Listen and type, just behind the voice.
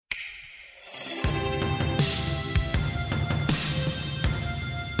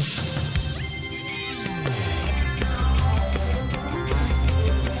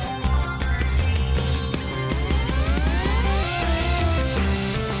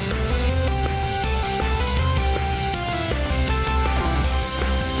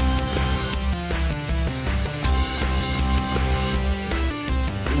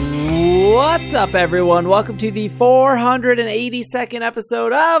What's up, everyone? Welcome to the 482nd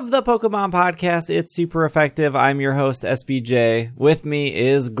episode of the Pokemon Podcast. It's super effective. I'm your host, SBJ. With me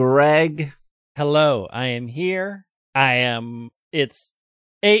is Greg. Hello, I am here. It's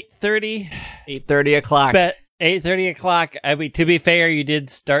 8:30. 8:30 o'clock. 8:30 o'clock. I mean, to be fair, you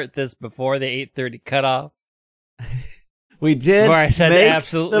did start this before the 8:30 cutoff. We did Where I said make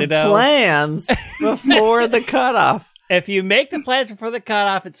absolutely the no. plans before the cutoff. If you make the plans before the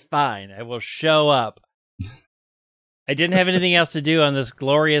cutoff, it's fine. I will show up. I didn't have anything else to do on this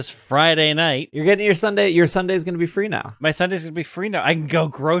glorious Friday night. You're getting your Sunday. Your Sunday's going to be free now. My Sunday's going to be free now. I can go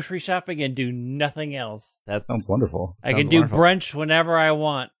grocery shopping and do nothing else. That sounds wonderful. I can do brunch whenever I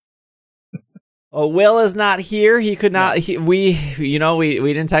want. Oh, Will is not here. He could not. We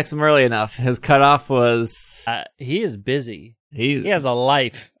didn't text him early enough. His cutoff was. He is busy. He has a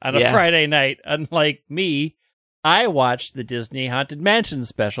life on a Friday night. Unlike me, I watched the Disney Haunted Mansion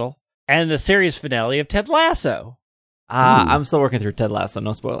special and the series finale of Ted Lasso. I'm still working through Ted Lasso.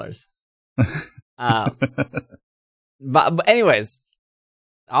 No spoilers. But anyways,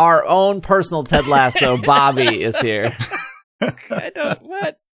 our own personal Ted Lasso, Bobby, is here.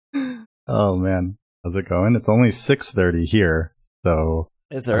 What? Oh man, how's it going? It's only 6:30 here, so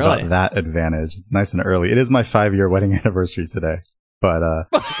it's I've early. got that advantage. It's nice and early. It is my 5-year wedding anniversary today, but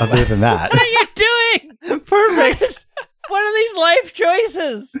other than that, what are you doing? Perfect. What are these life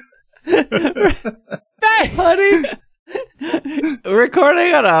choices? Honey,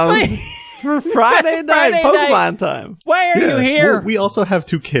 recording on for Friday night Pokemon time. Why are you here? We also have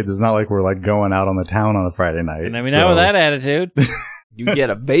 2 kids. It's not like we're like going out on the town on a Friday night. And I mean, not with that attitude. You get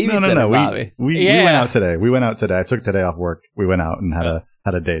a babysitter, No. Bobby. We went out today. I took today off work. We went out and had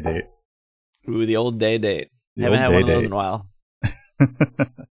a day date. Ooh, the old day date. The Haven't old had day one of those date. in a while.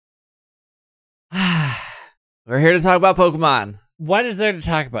 We're here to talk about Pokemon. What is there to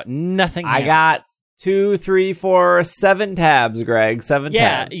talk about? Nothing. I got 2, 3, 4, 7 tabs, Greg. 7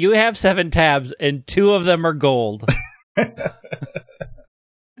 tabs. Yeah, you have 7 tabs, and 2 of them are gold. All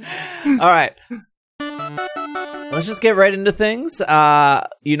right. Let's just get right into things.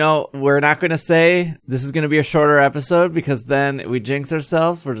 We're not going to say this is going to be a shorter episode because then we jinx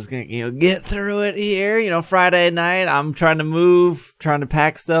ourselves. We're just going to, get through it here. Friday night, I'm trying to move, trying to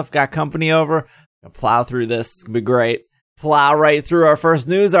pack stuff, got company over. Gonna plow through this. It's going to be great. Plow right through our first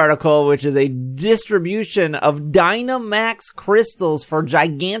news article, which is a distribution of Dynamax crystals for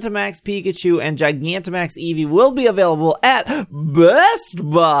Gigantamax Pikachu and Gigantamax Eevee will be available at Best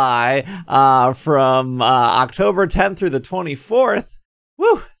Buy from October 10th through the 24th.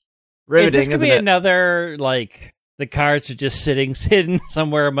 Woo! Riveting, is this going to be another, the cards are just sitting hidden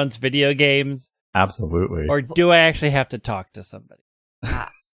somewhere amongst video games? Absolutely. Or do I actually have to talk to somebody?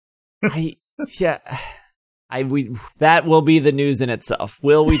 That will be the news in itself.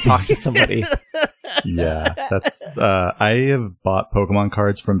 Will we talk to somebody? Yeah, that's. I have bought Pokemon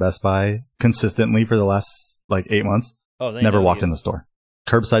cards from Best Buy consistently for the last 8 months. Oh, they never know walked you. in the store.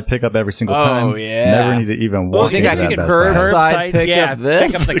 Curbside pickup every single time. Oh yeah. Never need to even walk into I that think Best curbside Buy. pick up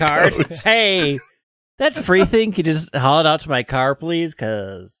this? Pick up the card. Hey, that free thing, can you just haul it out to my car, please?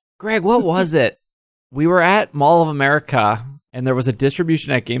 Because Greg, what was it? We were at Mall of America, and there was a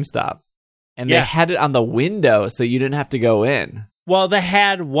distribution at GameStop. And they had it on the window, so you didn't have to go in. Well, they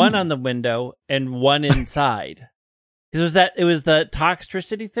had one on the window and one inside. Because it was the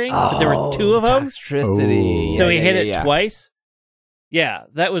Toxtricity thing, but there were 2 of them. Toxtricity. Oh. So he hit it twice. Yeah,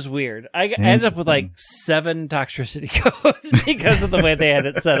 that was weird. I ended up with 7 Toxtricity codes because of the way they had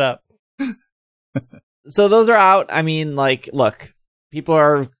it set up. So those are out. I mean, look, people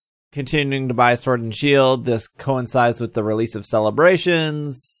are continuing to buy Sword and Shield. This coincides with the release of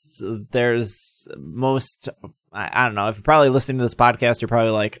Celebrations. There's I don't know, if you're probably listening to this podcast, you're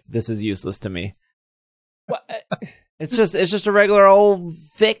probably like, this is useless to me. What? It's just a regular old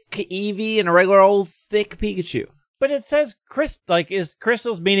thick Eevee and a regular old thick Pikachu. But it says is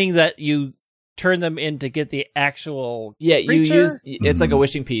crystals meaning that you turn them in to get the actual creature? It's like a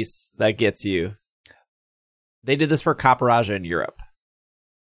wishing piece that gets you. They did this for Copperajah in Europe.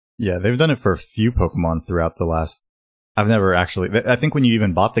 Yeah, they've done it for a few Pokemon throughout the last. I've never actually. I think when you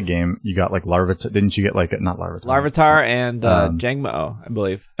even bought the game, you got Larvitar. Didn't you get not Larvitar? Larvitar and Jangmo-O, I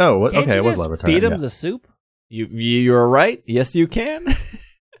believe. Oh, Can't okay, you it was just Larvitar. feed them the soup? You're right. Yes, you can.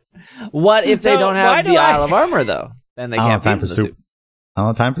 What if they don't have the Isle of Armor though? Then they can't feed them the soup. I don't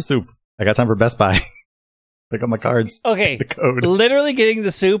have time for soup. I got time for Best Buy. Pick up my cards. Okay, The code. literally getting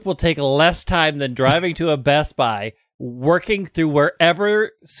the soup will take less time than driving to a Best Buy, working through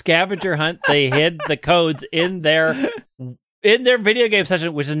wherever scavenger hunt they hid the codes in their video game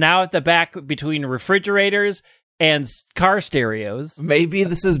section, which is now at the back between refrigerators and car stereos. Maybe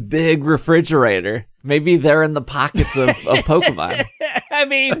this is big refrigerator. Maybe they're in the pockets of Pokemon. I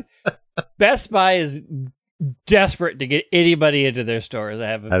mean, Best Buy is desperate to get anybody into their stores. I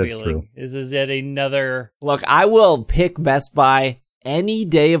have a That is feeling. true. This is yet another. Look, I will pick Best Buy any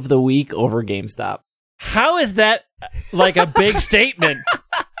day of the week over GameStop. How is that like a big statement?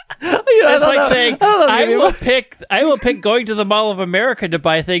 You know, It's like saying I maybe will pick going to the Mall of America to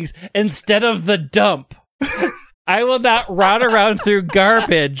buy things instead of the dump. I will not run around through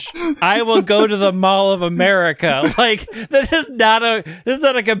garbage. I will go to the Mall of America. Like this is not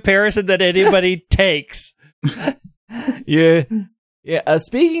a comparison that anybody takes. Yeah.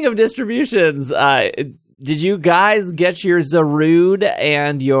 Speaking of distributions, did you guys get your Zarude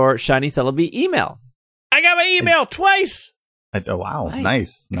and your Shiny Celebi email? I got my email twice Oh, wow.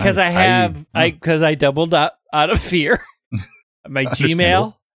 Nice. Nice. because I doubled up out of fear. My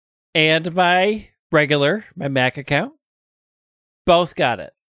Gmail and my Mac account both got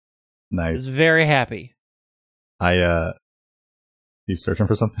it. I was Nice. very happy. You searching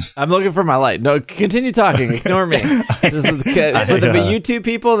for something? I'm looking for my light. No, continue talking. Ignore me. Just, for the YouTube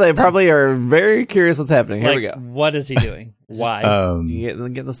people, they probably are very curious what's happening. Here we Like, go. what is he doing? Why?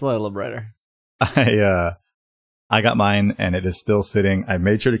 Get the slow liberator. I got mine and it is still sitting. I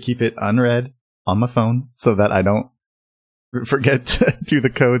made sure to keep it unread on my phone so that I don't forget to do the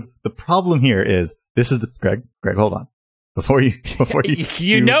codes. The problem here is this is the Greg, hold on. Before you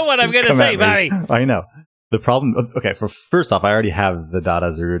You know what I'm going to come say, at me. Bobby. I know. The problem, okay, first off, I already have the Dada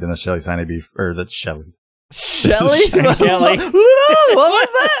Zarude and the Shelly Signee or the Shelly's. Shelly? Shelly. What was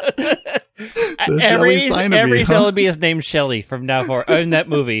that? every Signee, huh? Celebi is named Shelly from now forward. In that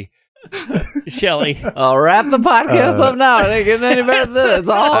movie. Shelly. I'll wrap the podcast up now. It ain't getting any better than this. It's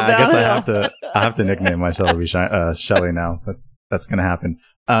all I guess downhill. I have to nickname my Celebi Shelly now. That's gonna happen.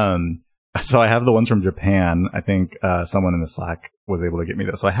 So I have the ones from Japan. I think someone in the Slack was able to get me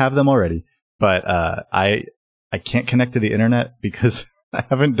those. So I have them already, but I can't connect to the internet because I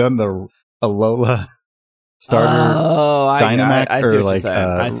haven't done the Alola starter Dynamax I see or what you're saying.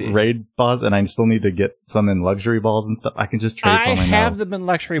 I see. raid balls, and I still need to get some in luxury balls and stuff. I can just trade I for my have them in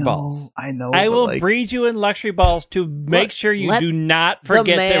luxury balls. I know. I but, will like, breed you in luxury balls to make sure you let do not the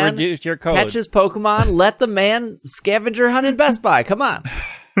forget to man reduce your code. Catches Pokemon. Let the man scavenger hunt in Best Buy. Come on.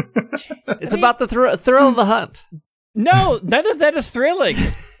 It's about the thrill of the hunt. No, none of that is thrilling.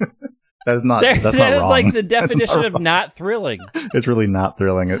 That's not. That That's not is wrong. like the That's definition not of wrong. not thrilling. It's really not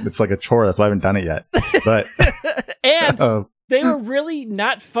thrilling. It's like a chore. That's why I haven't done it yet. But And they were really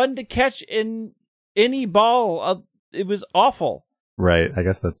not fun to catch in any ball. It was awful. right. I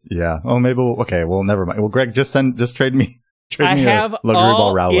guess that's Oh, maybe. Well, never mind. Well, Greg, just trade me. I me have a luxury ball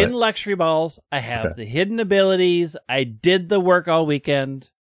all Rowlet. in luxury balls. I have Okay. the hidden abilities. I did the work all weekend.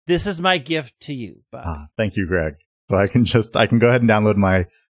 This is my gift to you, Bob. Thank you, Greg. So I can go ahead and download my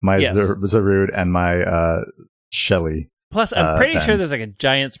Yes. Zarude and my Shelly. Plus, I'm pretty then. sure there's like a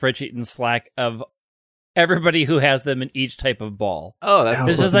giant spreadsheet in Slack of everybody who has them in each type of ball. Oh, that's I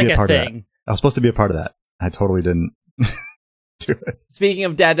was This is supposed to be like a a part of that. thing. I was supposed to be a part of that. I totally didn't do it. Speaking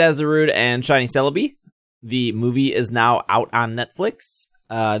of Dada Zarude and Shiny Celebi, the movie is now out on Netflix.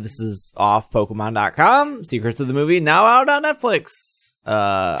 This is off Pokemon.com. Secrets of the movie now out on Netflix.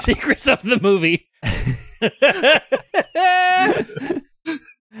 Secrets of the movie.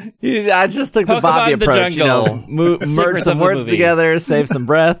 I just took the Pokemon Bobby the approach. Jungle. Merge Secrets some of the words movie. together, save some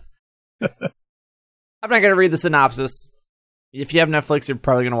breath. I'm not going to read the synopsis. If you have Netflix, you're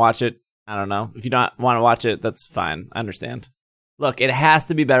probably going to watch it. I don't know. If you don't want to watch it, that's fine. I understand. Look, it has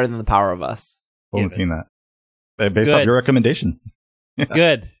to be better than The Power of Us. I haven't seen that. Based Good. off your recommendation.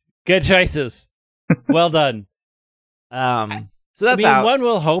 Good choices. Well done. So that's I mean, out. one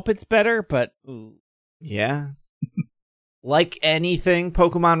will hope it's better, but ooh. Yeah. Like anything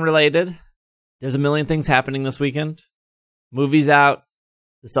Pokemon related, there's a million things happening this weekend. Movies out.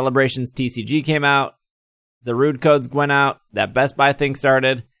 The Celebrations TCG came out. Zarude codes went out. That Best Buy thing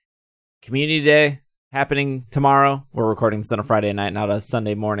started. Community Day happening tomorrow. We're recording this on a Friday night, not a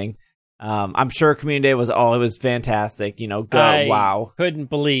Sunday morning. I'm sure Community Day was it was fantastic. Wow. Couldn't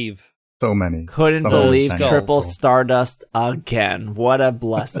believe. So many. Couldn't Oh, believe thank you. Triple Stardust again. What a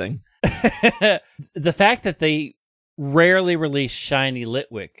blessing. The fact that they rarely release Shiny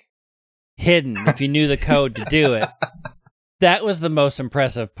Litwick hidden if you knew the code to do it. That was the most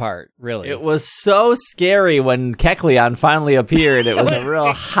impressive part, really. It was so scary when Kecleon finally appeared. It was a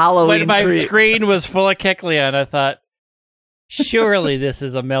real Halloween When my treat. screen was full of Kecleon, I thought, surely this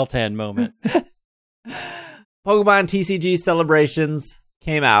is a Meltan moment. Pokemon TCG Celebrations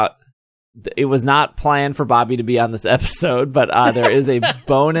came out. It was not planned for Bobby to be on this episode, but there is a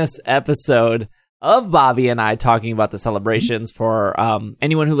bonus episode of Bobby and I talking about the celebrations for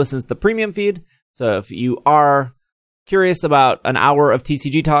anyone who listens to the premium feed. So if you are curious about an hour of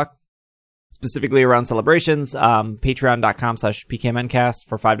TCG talk, specifically around celebrations, patreon.com/PKMNcast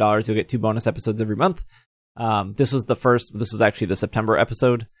for $5. You'll get 2 bonus episodes every month. This was actually the September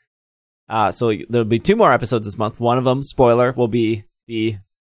episode. So there'll be 2 more episodes this month. One of them, spoiler, will be the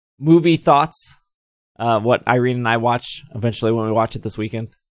movie thoughts, what Irene and I watch eventually when we watch it this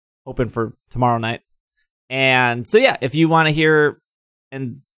weekend, hoping for tomorrow night. And so, yeah, if you want to hear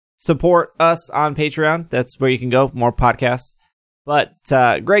and support us on Patreon, that's where you can go. More podcasts. But,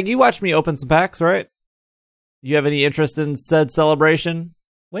 Greg, you watched me open some packs, right? You have any interest in said celebration?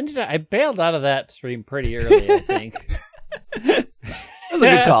 When did I bailed out of that stream pretty early, I think. That was a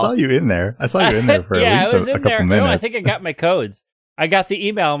good call. I saw you in there. For at least a couple minutes. No, I think I got my codes. I got the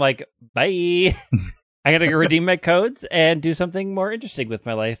email. I'm like, bye. I got to go redeem my codes and do something more interesting with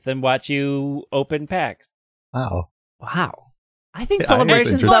my life than watch you open packs. Wow. I think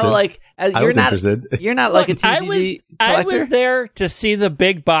celebrations, though, like, you're not like a TCG collector. I was there to see the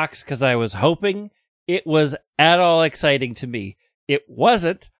big box because I was hoping it was at all exciting to me. It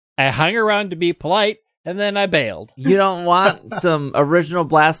wasn't. I hung around to be polite, and then I bailed. You don't want some original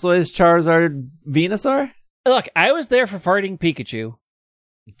Blastoise, Charizard, Venusaur? Look, I was there for farting Pikachu.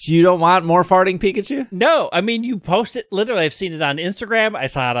 You don't want more farting Pikachu? No, I mean, you post it. Literally, I've seen it on Instagram. I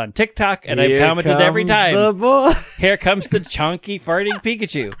saw it on TikTok, and I've commented every time. Here comes the chunky farting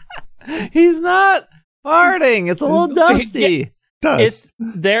Pikachu. He's not farting. It's a little dusty. It's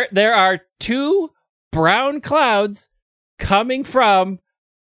there are 2 brown clouds coming from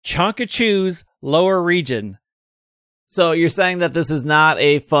Chonkachu's lower region. So you're saying that this is not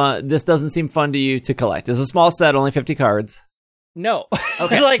this doesn't seem fun to you to collect. It's a small set, only 50 cards. No.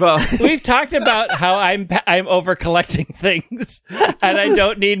 Okay. We've talked about how I'm over collecting things and I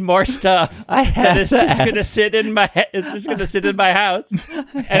don't need more stuff. It's just going to sit in my house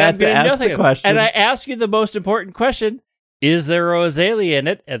and I'm going to nothing. And I ask you the most important question, is there a Rosalia in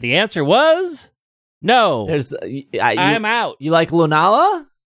it? And the answer was no. I'm out. You like Lunala?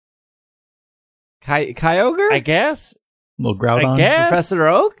 Kyogre? I guess. Little Groudon. I guess. Professor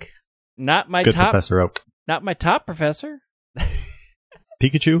Oak? Not my Good top. Professor Oak. Not my top professor.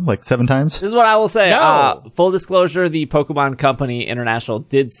 Pikachu, like 7 times? This is what I will say. No. Full disclosure, the Pokemon Company International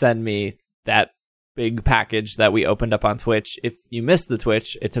did send me that big package that we opened up on Twitch. If you missed the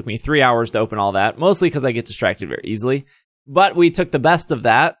Twitch, it took me 3 hours to open all that, mostly because I get distracted very easily. But we took the best of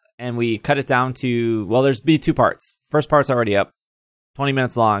that, and we cut it down to, well, there's 2 parts. First part's already up, 20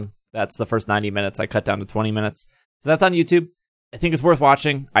 minutes long. That's the first 90 minutes. I cut down to 20 minutes. So that's on YouTube. I think it's worth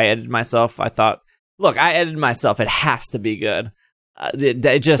watching. I edited myself. I thought, look, I edited myself. It has to be good.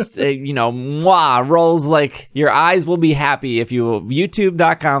 It just, rolls like your eyes will be happy if you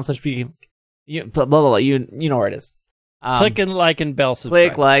youtube.com/PKM. Blah, blah, blah. You know where it is. Click and like and bell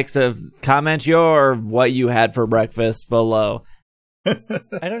subscribe. Click like, so comment what you had for breakfast below.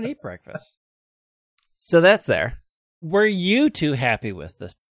 I don't eat breakfast. So that's there. Were you too happy with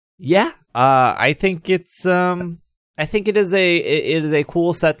this? Yeah. I think it's I think it is a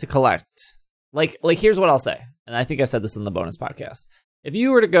cool set to collect. Like here's what I'll say. And I think I said this in the bonus podcast. If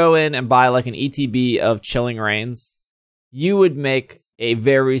you were to go in and buy like an ETB of Chilling Reigns, you would make a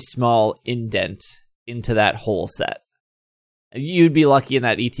very small indent into that whole set. You'd be lucky in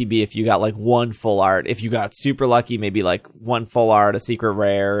that ETB if you got like 1 full art. If you got super lucky, maybe like 1 full art, a secret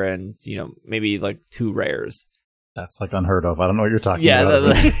rare, and maybe like 2 rares. That's like unheard of. I don't know what you're talking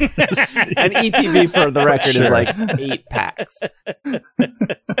about. An ETB for the record is like 8 packs.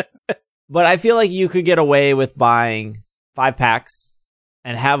 But I feel like you could get away with buying 5 packs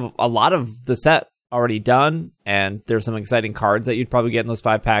and have a lot of the set already done. And there's some exciting cards that you'd probably get in those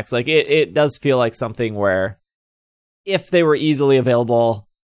 5 packs. Like it does feel like something where if they were easily available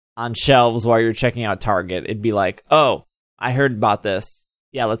on shelves while you're checking out Target, it'd be like, oh, I heard about this.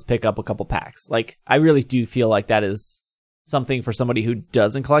 Yeah, let's pick up a couple packs. Like, I really do feel like that is something for somebody who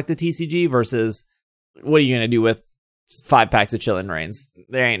doesn't collect the TCG versus what are you going to do with 5 packs of Chilling Reigns?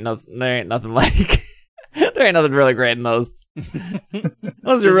 There ain't nothing like, there ain't nothing really great in those.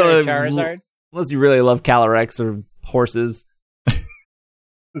 Unless you really, Charizard? Unless you really love Calyrex or horses.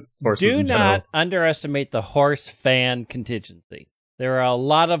 Do not underestimate the horse fan contingency. There are a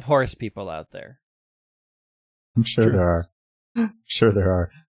lot of horse people out there. I'm sure there are. Sure there are.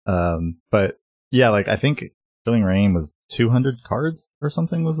 But yeah, like I think Chilling Reign was 200 cards or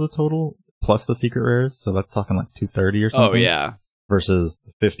something was the total, plus the secret rares. So that's talking like 230 or something. Oh yeah. Versus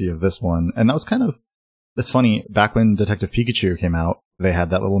 50 of this one. And that was kind of, it's funny, back when Detective Pikachu came out, they had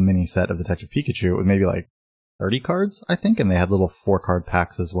that little mini set of Detective Pikachu with maybe like 30 cards, I think, and they had little 4-card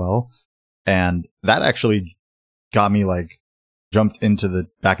packs as well. And that actually got me like jumped into the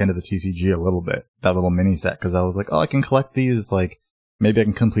back end of the TCG a little bit, that little mini set. Cause I was like, oh, I can collect these. Like maybe I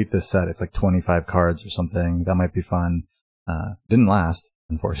can complete this set. It's like 25 cards or something. That might be fun. Didn't last,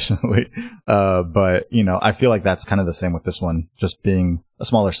 unfortunately. But you know, I feel like that's kind of the same with this one, just being a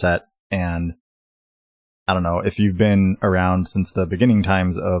smaller set. And I don't know if you've been around since the beginning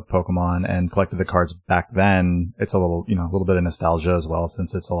times of Pokemon and collected the cards back then, it's a little bit of nostalgia as well,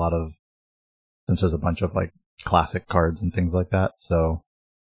 since there's a bunch of like classic cards and things like that. So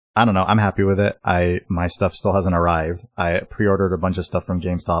I don't know. I'm happy with it. My stuff still hasn't arrived. I pre-ordered a bunch of stuff from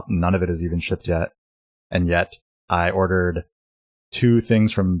GameStop. None of it is even shipped yet. And yet I ordered 2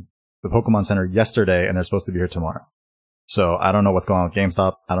 things from the Pokemon Center yesterday and they're supposed to be here tomorrow. So I don't know what's going on with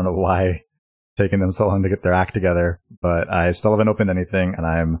GameStop. I don't know why it's taking them so long to get their act together, but I still haven't opened anything and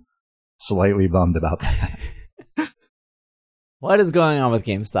I'm slightly bummed about that. What is going on with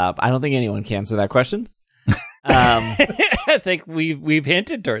GameStop? I don't think anyone can answer that question. I think we've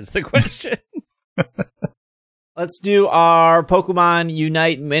hinted towards the question. Let's do our Pokemon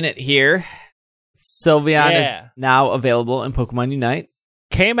Unite minute here. Sylveon is now available in Pokemon Unite.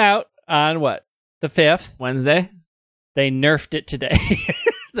 Came out on what? The 5th. Wednesday. They nerfed it today.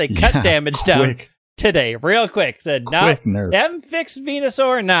 They cut damage down today, real quick. Said, no, them fixed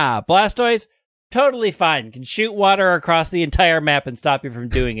Venusaur? Nah. Blastoise? Totally fine. Can shoot water across the entire map and stop you from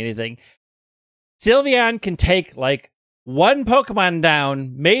doing anything. Sylveon can take, like, 1 Pokemon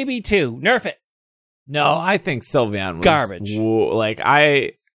down, maybe 2. Nerf it. No, I think Sylveon was garbage. Like,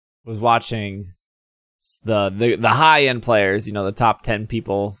 I was watching the high-end players, you know, the top 10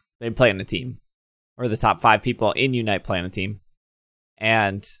 people, they play in a team. Or the top 5 people in Unite play on a team.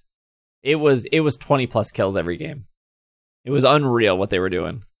 And it was 20-plus kills every game. It was unreal what they were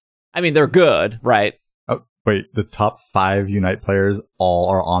doing. I mean, they're good, right? Oh, wait, the top 5 Unite players all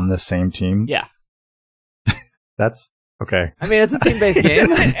are on the same team? Yeah. That's okay. I mean, it's a team-based game.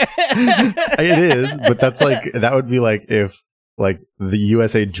 It is, but that's like, that would be like if like the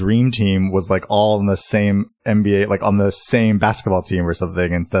USA Dream Team was like all on the same NBA, like on the same basketball team or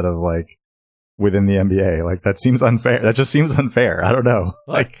something instead of like within the NBA. Like that seems unfair. That just seems unfair. I don't know.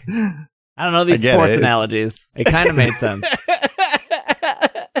 Look, I don't know these sports analogies. It kind of made sense.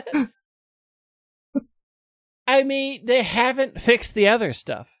 I mean, they haven't fixed the other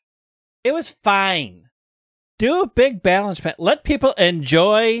stuff. It was fine. Do a big balance pad. Let people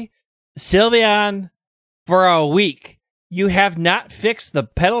enjoy Sylveon for a week. You have not fixed the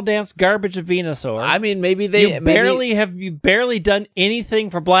pedal dance garbage of Venusaur. I mean, maybe you barely done anything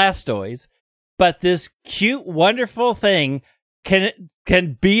for Blastoise, but this cute, wonderful thing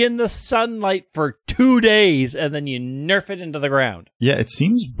can be in the sunlight for 2 days and then you nerf it into the ground. Yeah, it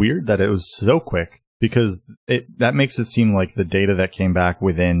seems weird that it was so quick because that makes it seem like the data that came back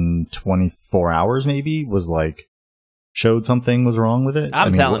within 24 hours maybe was like showed something was wrong with it.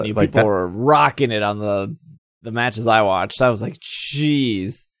 I'm telling you, people were rocking it on the matches I watched. I was like,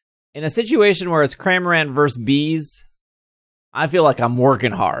 jeez. In a situation where it's Cramorant versus bees, I feel like I'm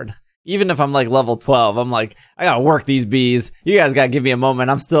working hard. Even if I'm like level 12, I'm like, I gotta work these bees. You guys gotta give me a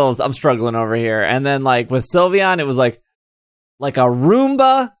moment. I'm struggling over here. And then like with Sylveon, it was like a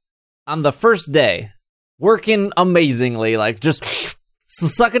Roomba on the first day, working amazingly, like just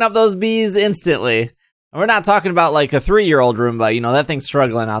sucking up those bees instantly. And we're not talking about like a 3-year-old Roomba, you know, that thing's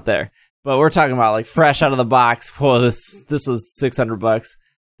struggling out there. But we're talking about like fresh out of the box. Whoa, this was $600.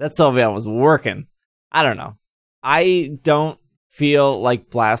 That Sylveon was working. I don't know. I don't feel like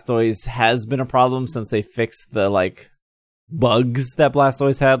Blastoise has been a problem since they fixed the like bugs that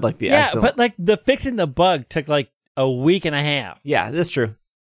Blastoise had, like the but like the fixing the bug took like a week and a half. Yeah, that's true.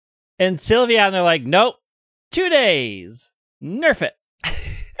 And Sylveon, they're like, nope, 2 days, nerf it.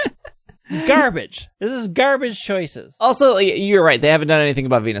 Garbage. This is garbage choices. Also, you're right. They haven't done anything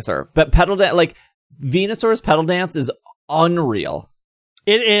about Venusaur, but Venusaur's pedal dance is unreal.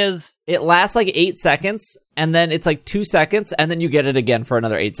 It is. It lasts like 8 seconds, and then it's like 2 seconds, and then you get it again for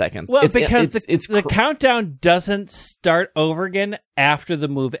another 8 seconds. Well, because the countdown doesn't start over again after the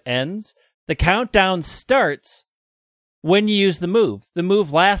move ends. The countdown starts when you use the move. The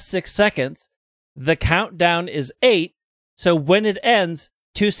move lasts 6 seconds. The countdown is 8. So when it ends,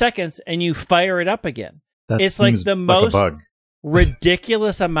 2 seconds, and you fire it up again. It's like the most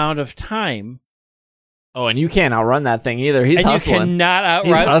ridiculous amount of time. Oh, and you can't outrun that thing either. He's hustling. You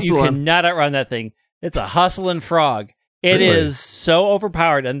cannot outrun that thing. It's a hustling frog. It is so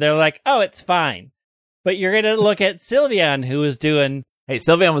overpowered, and they're like, oh, it's fine. But you're going to look at Sylveon, who is doing... Hey,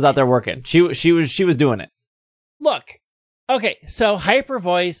 Sylveon was out there working. She was doing it. Look. Okay, so Hyper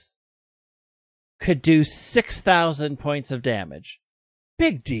Voice could do 6,000 points of damage.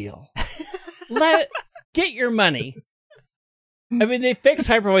 Big deal. Get your money. I mean, they fixed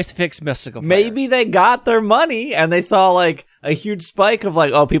Hyper Voice, fixed Mystical Fire. Maybe they got their money and they saw like a huge spike of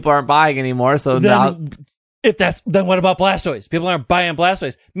like, oh, people aren't buying anymore. So now, then what about Blastoise? People aren't buying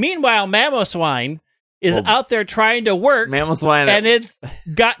Blastoise. Meanwhile, Mamoswine is out there trying to work, Mamoswine, and it's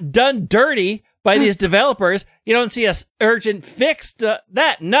got done dirty by these developers. You don't see a urgent fix to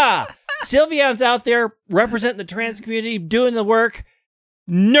that. Nah. Sylveon's out there representing the trans community, doing the work.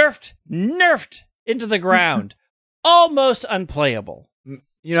 Nerfed into the ground. Almost unplayable.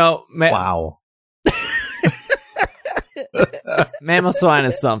 you know, Wow. Mamoswine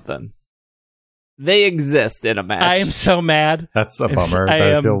is something. They exist in a match. I am so mad. That's a bummer.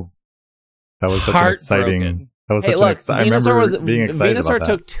 I feel that was such an exciting. That was Hey, such look, I remember being excited Venusaur about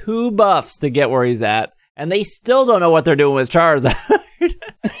took 2 buffs to get where he's at, and they still don't know what they're doing with Charizard.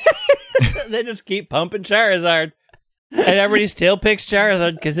 They just keep pumping Charizard, and everybody still picks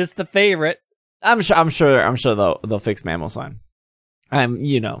Charizard because it's the favorite. I'm sure they'll fix Mamoswine.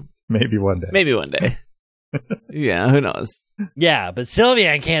 Maybe one day. Maybe one day. Yeah, who knows? Yeah, but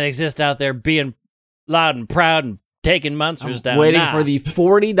Sylveon can't exist out there being loud and proud and taking monsters down. Waiting for the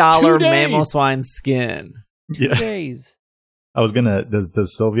 $40 2 days. Mamoswine skin. 2 Yeah. days. I was gonna. Does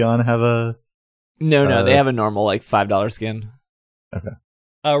Sylveon have a? No, they have a normal like $5 skin.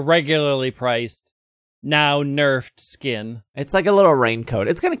 A regularly priced, now nerfed skin. It's like a little raincoat.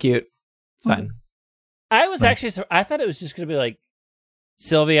 It's kind of cute. It's fine. I was actually, I thought it was just going to be like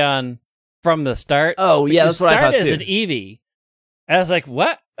Sylveon from the start. Oh yeah, that's what I thought Started as too. an Eevee. I was like,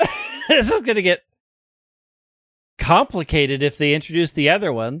 what? This is going to get complicated if they introduce the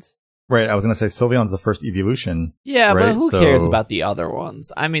other ones. Right. I was gonna say Sylveon's the first evolution. Yeah, right? but who So- cares about the other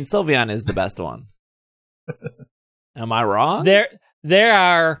ones? I mean, Sylveon is the best one. Am I wrong? There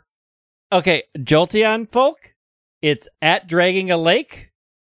are, okay, Jolteon folk. It's at Dragging a Lake.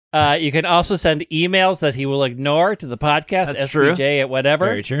 You can also send emails that he will ignore to the podcast, That's true. SBJ at whatever.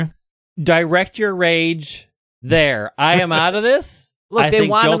 Very true. Direct your rage there. I am out of this. Look, I they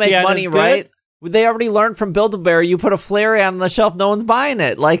think want to make Jolteon money, is good. right? They already learned from Build-A-Bear. You put a Flareon on the shelf, no one's buying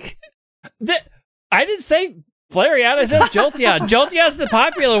it. Like, I didn't say Flareon, I said Jolteon. Jolteon's the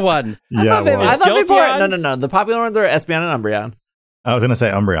popular one. Yeah. I thought they Is bought Jolteon- No. The popular ones are Espeon and Umbreon. I was gonna say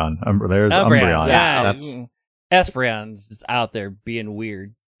Umbreon. There's Umbreon. Yeah, That's Espeon's just out there being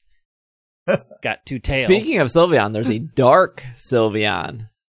weird. Got 2 tails. Speaking of Sylveon, there's a Dark Sylveon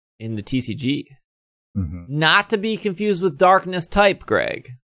in the TCG. mhm. Not to be confused with Darkness type,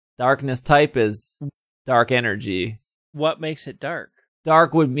 Greg. Darkness type is dark energy. What makes it dark?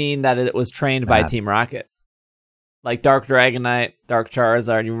 Dark would mean that it was trained by Bad. Team Rocket. Like Dark Dragonite, Dark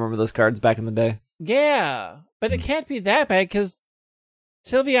Charizard. You remember those cards back in the day? Yeah, but it can't be that bad because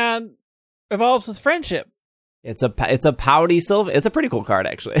Sylveon evolves with friendship. It's a pouty Sylveon. It's a pretty cool card,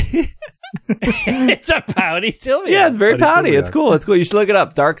 actually. It's a pouty Sylveon. Yeah, it's very Pouty pouty. Sylveon. It's cool. It's cool. You should look it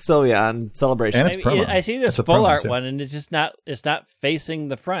up. Dark Sylveon Celebration. And I, it's promo. I see this It's a full promo, art too. one, and it's just not. It's not facing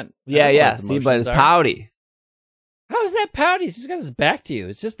the front. I Yeah, don't know yeah. what its See, but it's emotions are. pouty. How is that pouty? He's just got his back to you.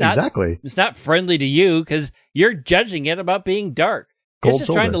 It's just not. Exactly. It's not friendly to you because you're judging it about being dark. Cold It's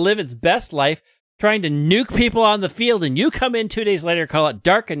just trying shoulder. to live its best life, trying to nuke people on the field, and you come in 2 days later, call it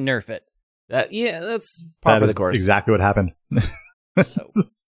dark, and nerf it. That's par That for the is course. exactly what happened. So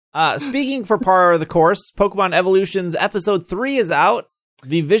Speaking for par of the course, Pokemon Evolutions Episode 3 is out.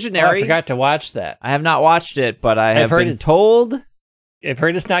 The I Visionary. forgot to watch that. I have not watched it, but I I've have heard been it's- told I've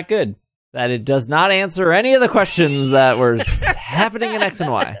heard it's not good. that it does not answer any of the questions that were happening in X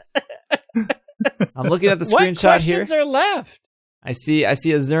and Y. I'm looking at the What screenshot here. questions are left? I see a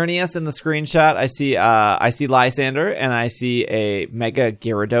Xerneas in the screenshot. I see Lysander, and I see a Mega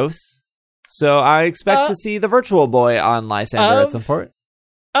Gyarados. So I expect to see the Virtual Boy on Lysander at some point.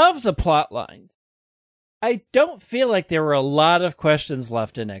 Of the plot lines, I don't feel like there were a lot of questions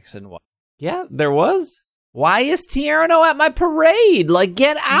left in X and Y. Yeah, there was. Why is Tierno at my parade? Like,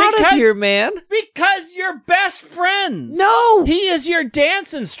 get out of Because- here, man. Because you're best friends. No. He is your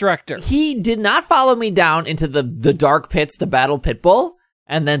dance instructor. He did not follow me down into the dark pits to battle Pitbull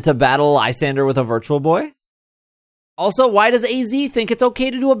and then to battle Lysander with a Virtual Boy. Also, why does AZ think it's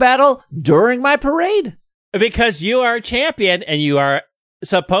okay to do a battle during my parade? Because you are a champion and you are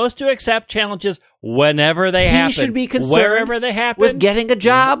supposed to accept challenges whenever they happen. He should be concerned wherever they happen. with getting a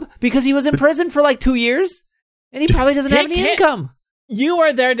job because he was in prison for like 2 years and he probably doesn't have any He can't- income. You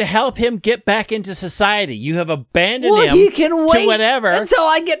are there to help him get back into society. You have abandoned Well, him he can wait to whatever. until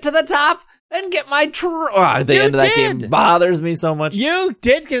I get to the top and get my the You end of that did. game bothers me so much. You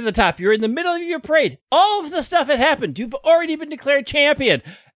did get to the top. You're in the middle of your parade. All of the stuff had happened. You've already been declared champion.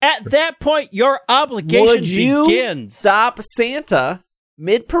 At that point, your obligation Would you begins. stop Santa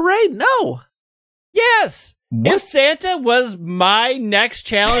mid-parade? No. Yes. What? If Santa was my next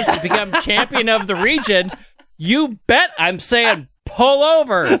challenge to become champion of the region, you bet I'm saying pull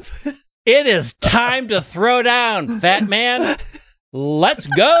over. It is time to throw down, fat man. Let's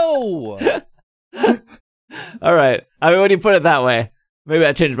go. All right. I mean, when you put it that way, maybe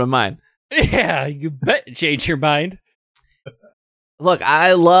I changed my mind. Yeah, you bet you change your mind. Look,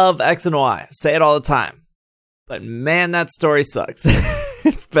 I love X and Y. Say it all the time. But man, that story sucks.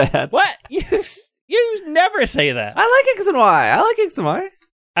 It's bad. What? You never say that. I like X and Y. I like X and Y.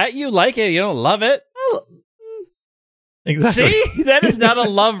 You like it, you don't love it. Exactly. See? That is not a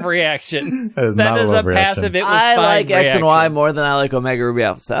love reaction. That is That not is a love reaction. passive, it was I fine like X and Y reaction. more than I like Omega Ruby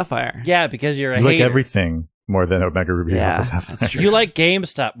Alpha Sapphire. Yeah, because you're a You like hater. everything more than Omega Ruby Yeah, Alpha Sapphire. that's true. You like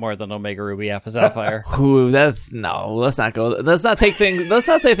GameStop more than Omega Ruby Alpha Sapphire. Ooh, let's not go. Let's not say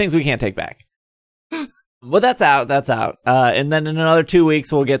things we can't take back. But that's out. And then in another 2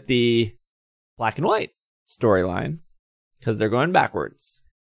 weeks, we'll get the Black and White storyline because they're going backwards.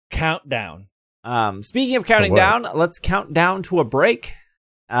 Countdown. Speaking of counting what? down, let's count down to a break.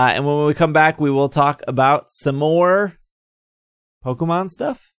 And when we come back, we will talk about some more Pokemon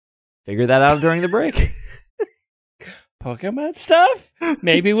stuff. Figure that out during the break. Pokemon stuff?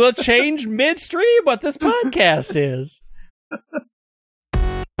 Maybe we'll change midstream what this podcast is.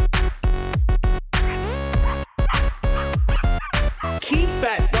 Keep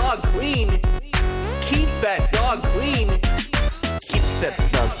that dog clean. Keep that dog clean. Keep that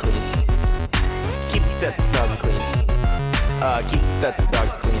dog clean. Keep that dog clean. Keep that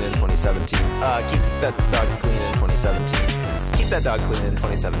dog clean in 2017. Keep that dog clean in 2017. Keep that dog clean in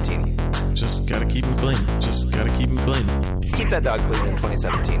 2017. Just gotta keep him clean. Just gotta keep him clean. Keep that dog clean in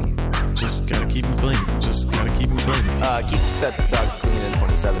 2017. Just gotta keep him clean. Just gotta keep him clean. Keep that dog clean in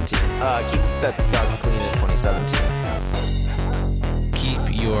 2017. Keep that dog clean in 2017. Keep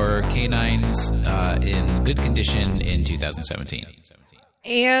your canines in good condition in 2017.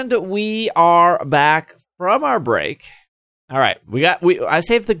 And we are back from our break. All right, I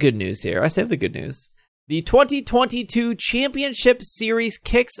saved the good news here. The 2022 Championship Series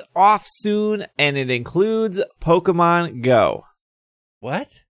kicks off soon, and it includes Pokemon Go.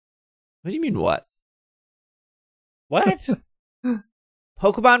 What? What do you mean, what? What?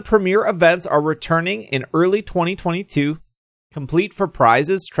 Pokemon Premier events are returning in early 2022, complete for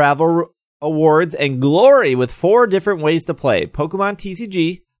prizes, travel awards, and glory with 4 different ways to play. Pokemon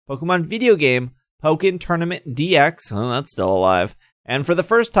TCG, Pokemon Video Game, Pokken Tournament DX, oh, that's still alive, and for the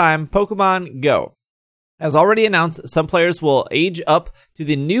first time, Pokemon Go. As already announced, some players will age up to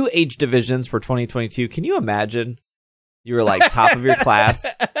the new age divisions for 2022. Can you imagine? You were like top of your class,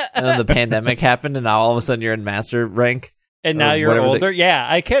 and then the pandemic happened, and now all of a sudden you're in master rank. And now Or you're whatever older? Yeah,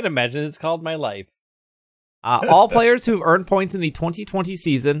 I can't imagine. It's called my life. All players who've earned points in the 2020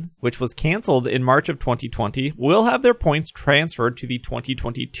 season, which was canceled in March of 2020, will have their points transferred to the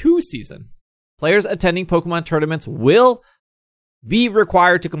 2022 season. Players attending Pokemon tournaments will be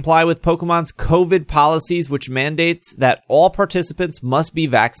required to comply with Pokemon's COVID policies, which mandates that all participants must be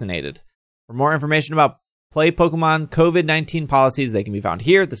vaccinated. For more information about Play Pokemon COVID-19 policies, they can be found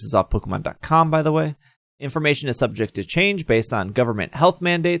here. This is off Pokemon.com, by the way. Information is subject to change based on government health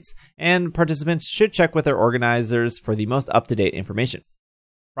mandates, and participants should check with their organizers for the most up-to-date information.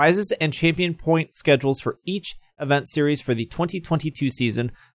 Prizes and champion point schedules for each event series for the 2022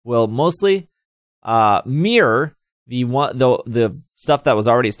 season will mostly mirror the stuff that was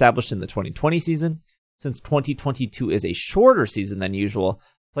already established in the 2020 season. Since 2022 is a shorter season than usual,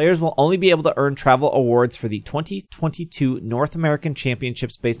 players will only be able to earn travel awards for the 2022 North American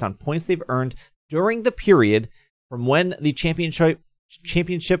Championships based on points they've earned during the period from when the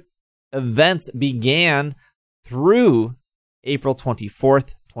championship events began through April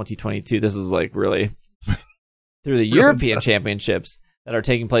 24th, 2022. This is like really through the European Championships that are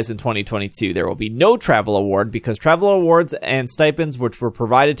taking place in 2022. There will be no travel award because travel awards and stipends, which were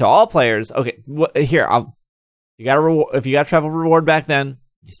provided to all players. Okay, here, if you got a travel reward back then,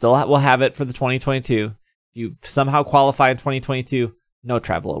 you still will have it for the 2022. If you somehow qualify in 2022, no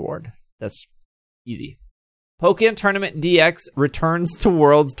travel award. That's easy. Pokken Tournament DX returns to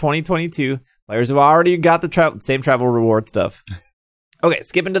Worlds 2022. Players have already got the same travel reward stuff. Okay,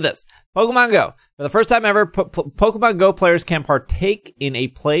 skipping to this. Pokemon Go. For the first time ever, Pokemon Go players can partake in a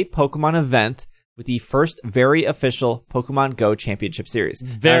Play Pokemon event with the first very official Pokemon Go Championship Series.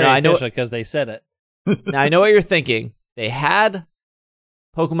 It's very Now, official because they said it. Now, I know what you're thinking. They had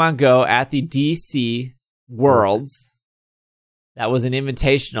Pokemon Go at the DC Worlds. That was an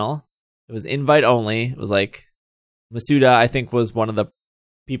invitational. It was invite only. It was like Masuda, I think, was one of the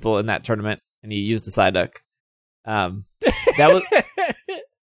people in that tournament, and he used the Psyduck. That was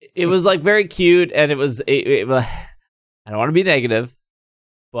it was like very cute, and it was. I don't want to be negative,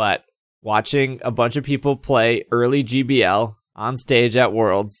 but watching a bunch of people play early GBL on stage at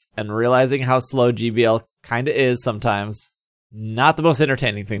Worlds and realizing how slow GBL kind of is sometimes, not the most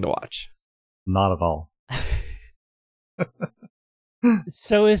entertaining thing to watch. Not at all.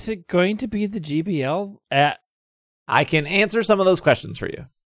 So is it going to be the GBL at... I can answer some of those questions for you.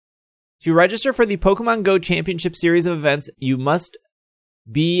 To register for the Pokemon Go Championship Series of events, you must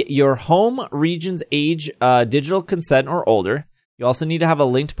be your home region's age, digital consent, or older. You also need to have a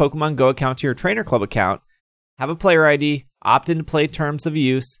linked Pokemon Go account to your Trainer Club account, have a player ID, opt in to play terms of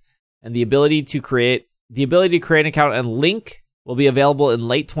use, and the ability to create an account and link will be available in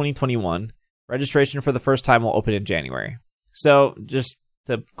late 2021. Registration for the first time will open in January. So just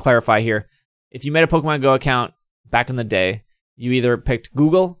to clarify here, if you made a Pokemon Go account back in the day, you either picked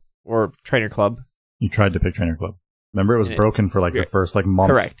Google or Trainer Club. You tried to pick Trainer Club. Remember, it was broken for like the first like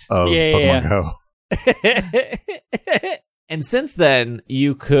month Correct. of Pokemon Go. And since then,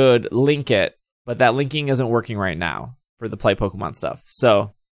 you could link it, but that linking isn't working right now for the Play Pokemon stuff.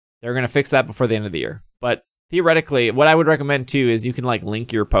 So they're going to fix that before the end of the year. But theoretically, what I would recommend too is you can like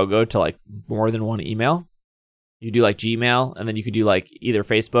link your Pogo to like more than one email. You do like Gmail, and then you could do like either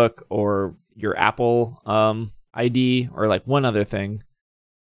Facebook or your Apple ID or like one other thing.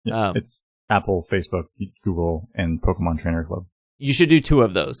 Yeah, it's Apple, Facebook, Google, and Pokemon Trainer Club. You should do 2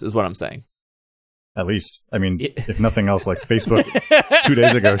 of those, is what I'm saying. At least. I mean, if nothing else, like Facebook 2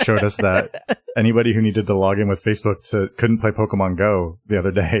 days ago showed us that anybody who needed to log in with Facebook couldn't play Pokemon Go the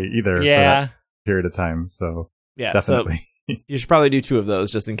other day either for that period of time. So yeah, definitely. So you should probably do 2 of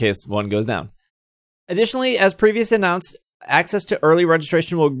those just in case one goes down. Additionally, as previously announced, access to early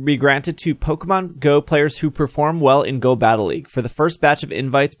registration will be granted to Pokemon Go players who perform well in Go Battle League. For the first batch of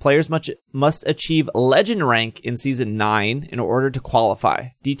invites, players must achieve Legend rank in Season 9 in order to qualify.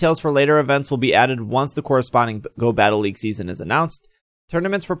 Details for later events will be added once the corresponding Go Battle League season is announced.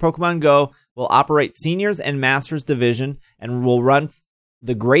 Tournaments for Pokemon Go will operate Seniors and Masters Division and will run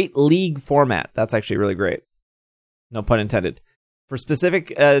the Great League format. That's actually really great. No pun intended. For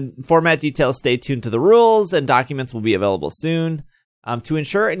specific format details, stay tuned to the rules, and documents will be available soon. To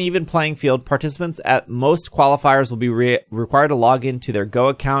ensure an even playing field, participants at most qualifiers will be required to log into their Go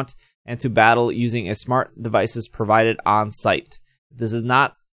account and to battle using a smart devices provided on site. This is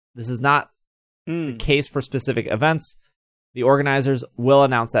not the case for specific events. The organizers will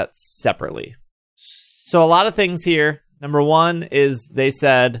announce that separately. So a lot of things here. Number 1 is they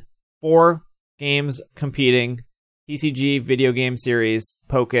said 4 games competing. TCG, video game series,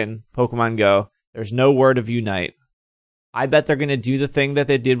 Pokemon Go. There's no word of Unite. I bet they're going to do the thing that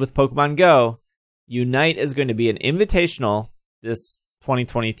they did with Pokemon Go. Unite is going to be an invitational this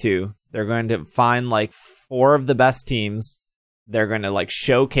 2022. They're going to find like 4 of the best teams. They're going to like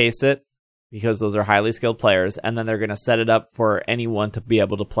showcase it because those are highly skilled players. And then they're going to set it up for anyone to be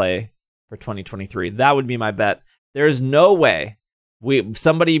able to play for 2023. That would be my bet. There's no way.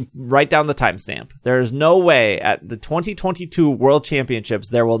 Somebody write down the timestamp. There's no way at the 2022 World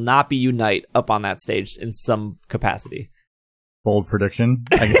Championships there will not be Unite up on that stage in some capacity. Bold prediction.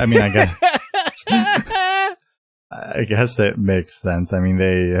 I guess it makes sense. I mean,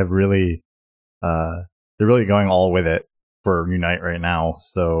 they have really, they're really going all with it for Unite right now.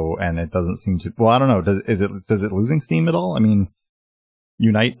 So, and it doesn't seem to. Well, I don't know. Does it losing steam at all? I mean,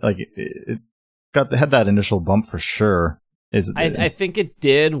 Unite like it had that initial bump for sure. I think it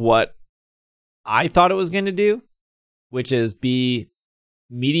did what I thought it was going to do, which is be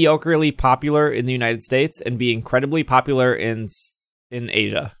mediocrely popular in the United States and be incredibly popular in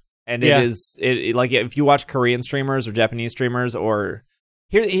Asia. And it like if you watch Korean streamers or Japanese streamers or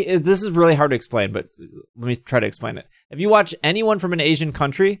this is really hard to explain, but let me try to explain it. If you watch anyone from an Asian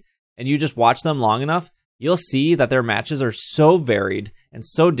country and you just watch them long enough, you'll see that their matches are so varied and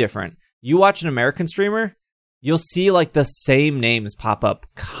so different. You watch an American streamer, you'll see like the same names pop up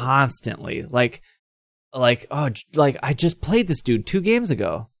constantly. Like I just played this dude 2 games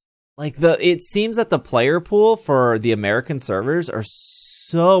ago. It seems that the player pool for the American servers are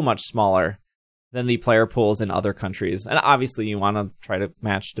so much smaller than the player pools in other countries. And obviously you want to try to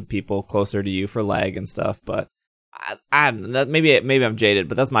match to people closer to you for lag and stuff, but maybe I'm jaded,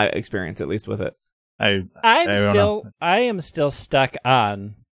 but that's my experience at least with it. I am still stuck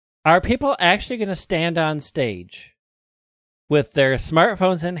on, are people actually going to stand on stage with their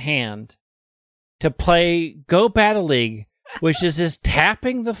smartphones in hand to play Go Battle League, which is just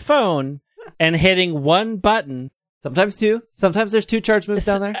tapping the phone and hitting one button? Sometimes 2. Sometimes there's 2 charge moves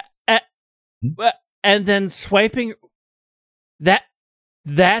down there. And then swiping.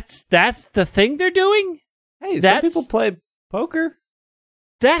 That's the thing they're doing? Hey, some people play poker.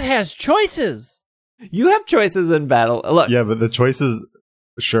 That has choices. You have choices in battle. Look, Yeah, but the choices,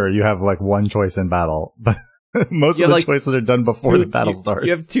 sure, you have like one choice in battle, but most Yeah, of the like, choices are done before the battle starts.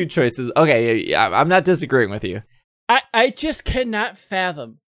 You have two choices. Okay, yeah, I'm not disagreeing with you. I just cannot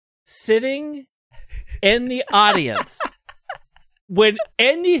fathom sitting in the audience when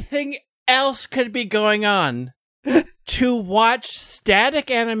anything else could be going on to watch static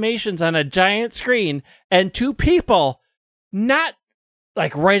animations on a giant screen and two people not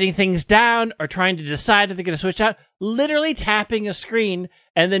like writing things down or trying to decide if they're going to switch out, literally tapping a screen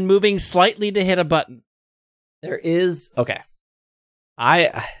and then moving slightly to hit a button. There is okay.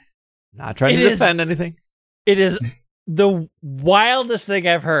 I'm not trying to defend anything. It is the wildest thing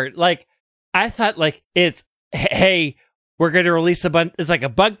I've heard. Like, I thought, like, it's, hey, we're going to release it's like a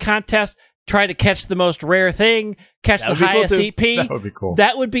bug contest, try to catch the most rare thing, catch the highest CP. That would be cool.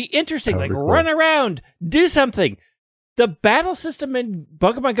 That would be interesting. That would Like, be cool. run around, do something. The battle system in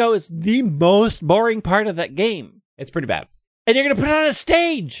Pokemon Go is the most boring part of that game. It's pretty bad. And you're going to put it on a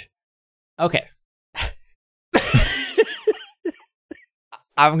stage. Okay.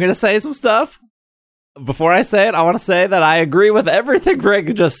 I'm going to say some stuff. Before I say it, I want to say that I agree with everything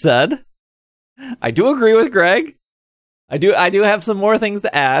Greg just said. I do agree with Greg. I do have some more things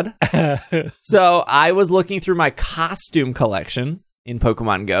to add. So I was looking through my costume collection in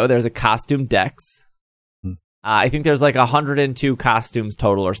Pokemon Go. There's a costume dex. I think there's like 102 costumes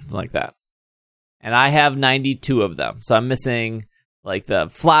total or something like that. And I have 92 of them. So I'm missing like the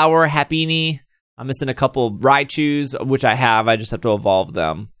flower Happiny. I'm missing a couple Raichus, which I have. I just have to evolve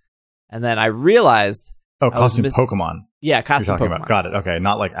them. And then I realized... costume Pokemon. Yeah, You're costume talking Pokemon. about. Got it. Okay,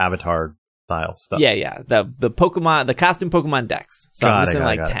 not like Avatar style stuff. Yeah. The Pokemon, the costume Pokemon dex. So I'm missing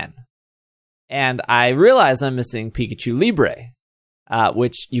like 10. It. And I realized I'm missing Pikachu Libre,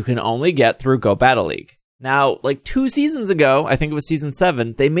 which you can only get through Go Battle League. Now, like 2 seasons ago, I think it was season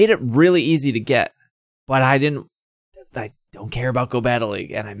 7, they made it really easy to get. But I don't care about Go Battle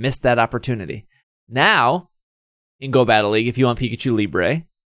League, and I missed that opportunity. Now, in Go Battle League, if you want Pikachu Libre,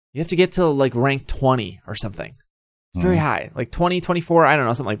 you have to get to like rank 20 or something. It's very high. Like 20, 24, I don't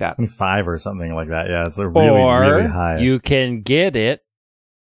know, something like that. 25 or something like that. Yeah, it's really high. You can get it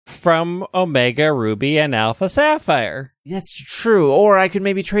from Omega Ruby and Alpha Sapphire. That's true. Or I could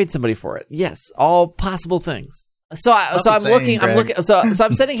maybe trade somebody for it. Yes, all possible things. So I'm looking. So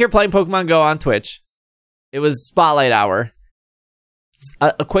I'm sitting here playing Pokemon Go on Twitch. It was Spotlight Hour.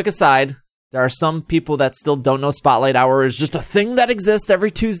 A quick aside: there are some people that still don't know Spotlight Hour is just a thing that exists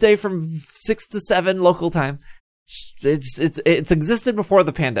every Tuesday from 6 to 7 local time. It's existed before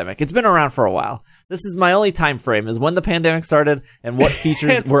the pandemic. It's been around for a while. This is my only time frame is when the pandemic started and what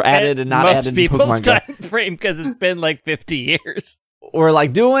features were added and not added to Pokemon Go. Most people's time frame because it's been like 50 years. We're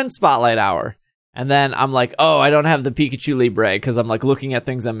like doing Spotlight Hour. And then I'm like, oh, I don't have the Pikachu Libre because I'm like looking at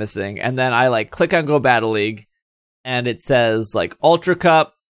things I'm missing. And then I like click on Go Battle League and it says like Ultra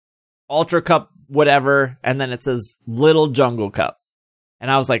Cup, whatever. And then it says Little Jungle Cup. And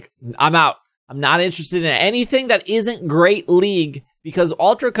I was like, I'm out. I'm not interested in anything that isn't Great League because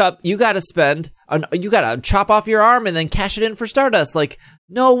Ultra Cup, you got to chop off your arm and then cash it in for Stardust. Like,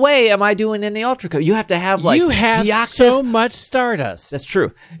 no way am I doing any Ultra Cup. You have to have like Deoxys. So much Stardust. That's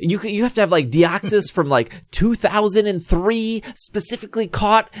true. You have to have like Deoxys from like 2003 specifically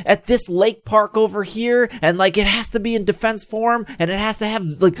caught at this lake park over here. And like it has to be in defense form and it has to have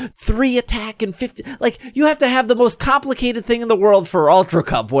like 3 attack and 50. Like you have to have the most complicated thing in the world for Ultra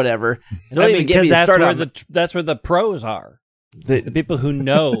Cup, whatever. And don't even get me started. That's where the pros are. The people who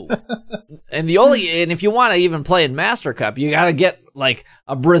know. And if you want to even play in Master Cup, you got to get like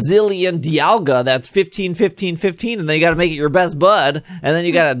a Brazilian Dialga that's 15, 15, 15, and then you got to make it your best bud, and then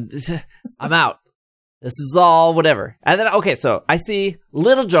you got to, I'm out. This is all whatever. And then, okay, so I see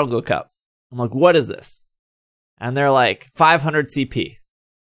Little Jungle Cup. I'm like, what is this? And they're like, 500 CP.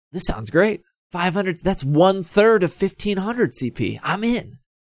 This sounds great. 500, that's 1/3 of 1500 CP. I'm in.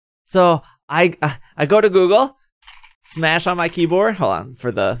 So I go to Google, smash on my keyboard. Hold on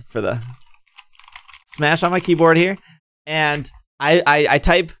for the smash on my keyboard here, and I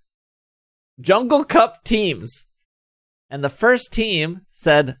type Jungle Cup teams, and the first team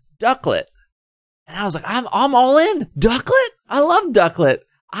said Ducklet, and I was like, I'm all in. Ducklet, I love Ducklet.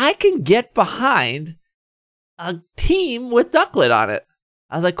 I can get behind a team with Ducklet on it.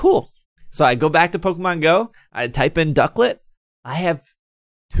 I was like, cool. So I go back to Pokemon Go. I type in Ducklet. I have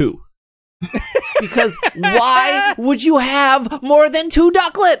 2. Because why would you have more than 2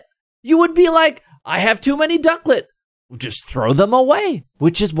 Ducklet? You would be like, I have too many Ducklet. Just throw them away,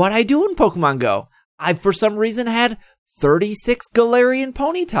 which is what I do in Pokemon Go. I, for some reason, had 36 Galarian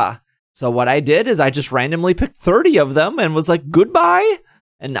Ponyta. So what I did is I just randomly picked 30 of them and was like, goodbye.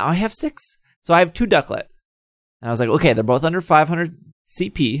 and now I have 6. So I have 2 Ducklet. And I was like, okay, they're both under 500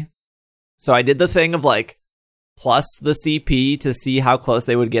 CP. So I did the thing of like plus the CP to see how close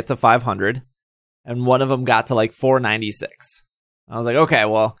they would get to 500. And one of them got to like 496. I was like, okay,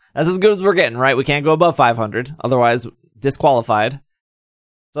 well, that's as good as we're getting, right? We can't go above 500. Otherwise, disqualified.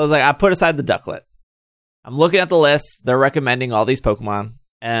 So I was like, I put aside the Ducklet. I'm looking at the list. They're recommending all these Pokemon.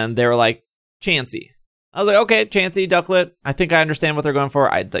 And they were like, Chansey. I was like, okay, Chansey, Ducklet. I think I understand what they're going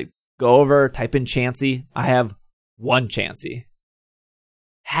for. I'd like go over, type in Chansey. I have 1 Chansey.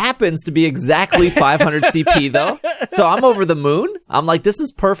 Happens to be exactly 500 CP though. So I'm over the moon. I'm like, this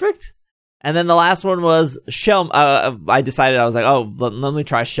is perfect. And then the last one was I decided, I was like, oh, let me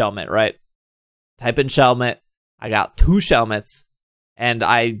try Shelmet, right? Type in Shelmet. I got 2 Shelmets, and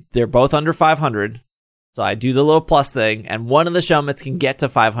they're both under 500. So I do the little plus thing, and one of the Shelmets can get to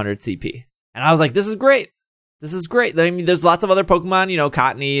 500 CP. And I was like, this is great. This is great. I mean, there's lots of other Pokemon,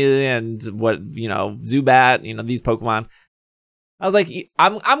 Cottonee and Zubat, these Pokemon. I was like,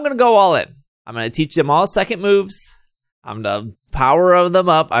 I'm going to go all in. I'm going to teach them all second moves. I'm going to power them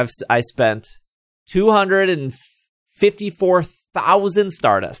up. I spent 254,000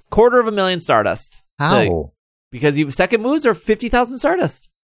 Stardust, 250,000 Stardust. How? Because second moves are 50,000 Stardust.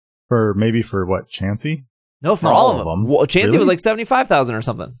 For what? Chansey? No, for Not all of them. Well, Chansey really? was like 75,000 or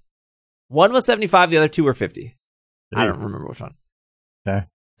something. One was 75, the other 2 were 50. I don't Jeez. remember which one. Okay.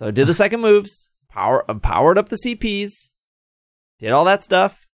 So I did the second moves, powered up the CPs, did all that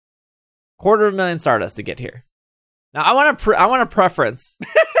stuff. 250,000 Stardust to get here. Now I want a preference.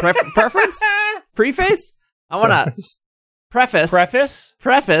 Preference? Preface? I want to preface.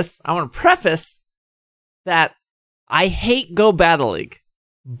 I want to preface that I hate Go Battle League,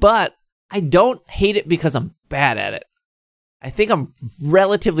 but I don't hate it because I'm bad at it. I think I'm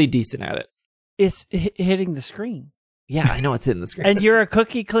relatively decent at it. It's hitting the screen. Yeah, I know it's in the screen. And you're a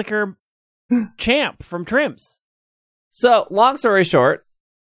cookie clicker champ from Trims. So, long story short,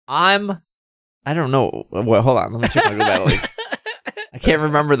 I don't know. Well, hold on. Let me check my Go Battle League. I can't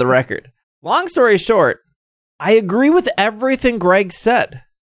remember the record. Long story short, I agree with everything Greg said.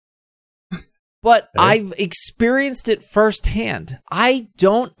 But I've experienced it firsthand. I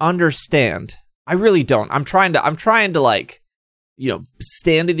don't understand. I really don't. I'm trying to like,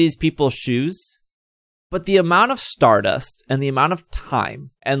 stand in these people's shoes. But the amount of Stardust and the amount of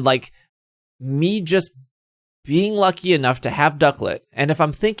time and like me just being lucky enough to have Ducklet. And if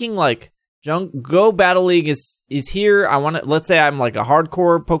I'm thinking like Go Battle League is here, let's say I'm like a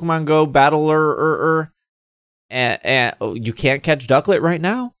hardcore Pokemon Go battler, and you can't catch Ducklet right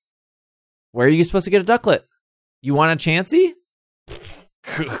now. Where are you supposed to get a Ducklet? You want a Chansey?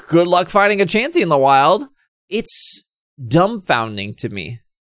 Good luck finding a Chansey in the wild. It's dumbfounding to me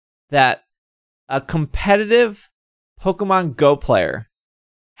that a competitive Pokemon Go player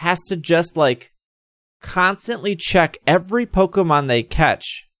has to just like constantly check every Pokemon they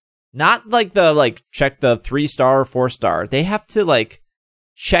catch. Not like check the 3-star or 4-star. They have to like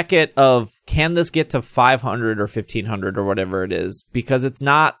check it of, can this get to 500 or 1500 or whatever it is? Because it's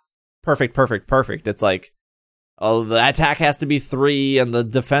not perfect. It's like, oh, the attack has to be 3 and the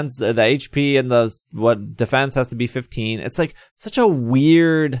defense, the HP and the defense has to be 15. It's like such a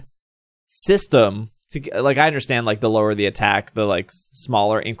weird system to like. I understand like the lower the attack, the like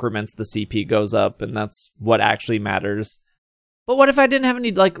smaller increments the CP goes up, and that's what actually matters. But what if I didn't have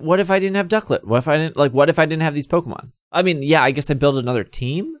any, like, what if I didn't have Ducklet? What if I didn't have these Pokemon? I mean, yeah, I guess I build another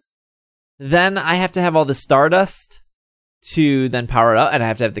team. Then I have to have all the Stardust to then power it up, and I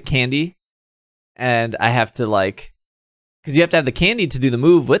have to have the candy. And I have to because you have to have the candy to do the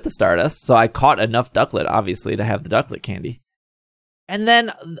move with the Stardust. So I caught enough Ducklet, obviously, to have the Ducklet candy. And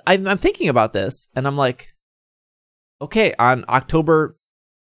then I'm thinking about this, and I'm like, okay, on October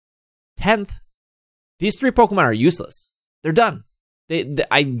 10th, these 3 Pokemon are useless. They're done.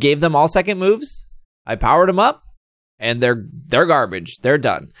 I gave them all second moves. I powered them up, and they're garbage. They're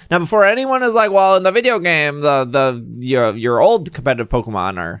done. Now, before anyone is like, well, in the video game, your old competitive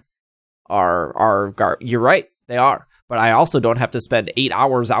Pokemon are you're right, they are. But I also don't have to spend 8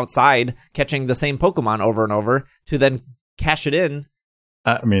 hours outside catching the same Pokemon over and over to then cash it in.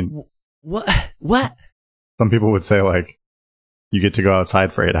 I mean, what? Some people would say like, you get to go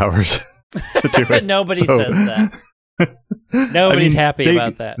outside for 8 hours to do it. Nobody says that. Nobody's happy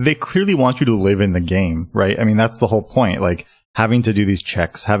about that. They clearly want you to live in the game, right? I mean, that's the whole point. Like, having to do these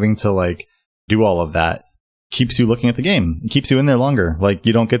checks, having to like do all of that keeps you looking at the game. It keeps you in there longer. Like,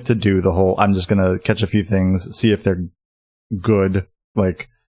 you don't get to do the whole, I'm just going to catch a few things, see if they're good, like,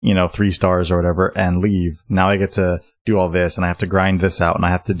 3 stars or whatever, and leave. Now I get to do all this, and I have to grind this out, and I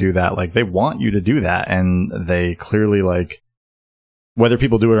have to do that. Like, they want you to do that, and they clearly, like, whether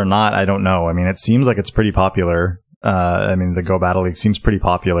people do it or not, I don't know. I mean, it seems like it's pretty popular. I mean, the Go Battle League seems pretty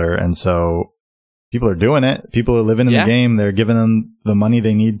popular, and so people are doing it. People are living in the game. They're giving them the money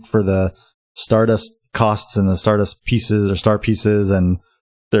they need for the Stardust costs and the Stardust pieces or star pieces, and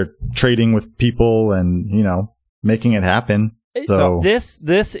they're trading with people and, you know, making it happen. So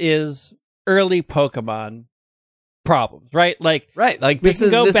this is early Pokemon problems, right? Like this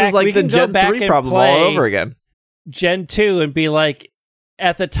is like the Gen 3 problem all over again. Gen 2 and be like,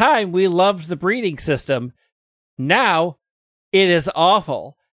 at the time we loved the breeding system. Now it is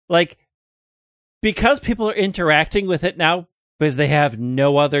awful. Like, because people are interacting with it now because they have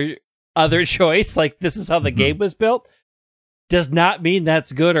no other choice, like this is how the game was built, does not mean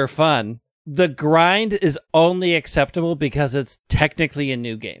that's good or fun. The grind is only acceptable because it's technically a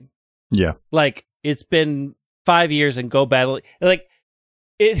new game. Yeah. Like, it's been 5 years and Go Battle, like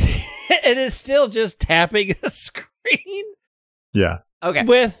it it is still just tapping a screen. Yeah. Okay.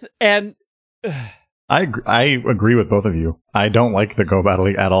 I agree with both of you. I don't like the Go Battle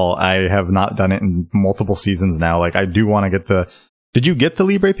League at all. I have not done it in multiple seasons now. Like, I do want to get the... Did you get the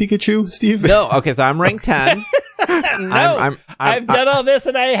Libre Pikachu, Steve? No. Okay, so I'm ranked 10. No, I've done all this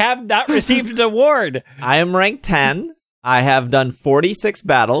and I have not received an award. I am ranked 10. I have done 46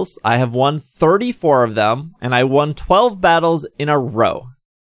 battles. I have won 34 of them, and I won 12 battles in a row.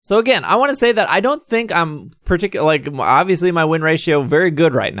 So again, I want to say that I don't think I'm like, obviously my win ratio very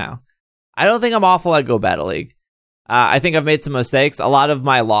good right now. I don't think I'm awful at Go Battle League. I think I've made some mistakes. A lot of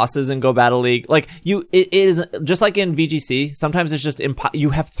my losses in Go Battle League, like it is just like in VGC. Sometimes it's just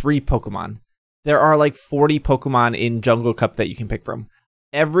you have 3 Pokemon. There are like 40 Pokemon in Jungle Cup that you can pick from.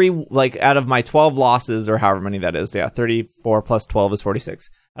 Out of my 12 losses, or however many that is, 34 plus 12 is 46.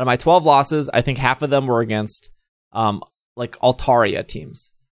 Out of my 12 losses, I think half of them were against like Altaria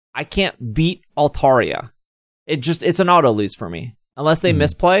teams. I can't beat Altaria. It's an auto lose for me. Unless they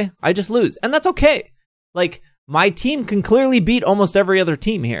misplay, I just lose. And that's okay. Like, my team can clearly beat almost every other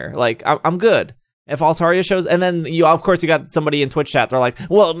team here. Like, I'm good. If Altaria shows, and then you got somebody in Twitch chat, they're like,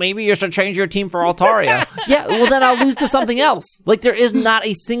 well, maybe you should change your team for Altaria. Yeah, well, then I'll lose to something else. Like, there is not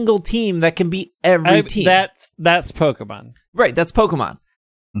a single team that can beat every team. That's Pokemon. Right, that's Pokemon.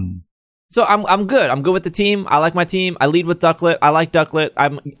 Mm. So I'm good. I'm good with the team. I like my team. I lead with Ducklet. I like Ducklet.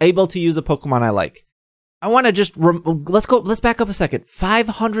 I'm able to use a Pokemon I like. I want to just, let's back up a second.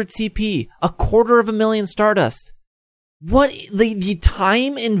 500 CP, 250,000 Stardust. What, the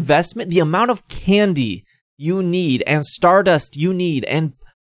time investment, the amount of candy you need and Stardust you need and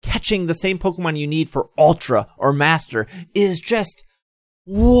catching the same Pokemon you need for Ultra or Master is just,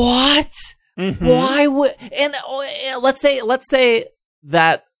 what? Mm-hmm. Why would, and let's say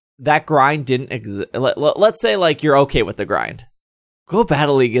that grind didn't exist. Let's say like you're okay with the grind. Go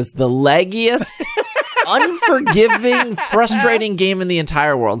Battle League is the laggiest, unforgiving, frustrating game in the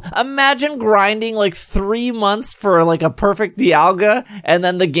entire world. Imagine grinding like 3 months for like a perfect Dialga, and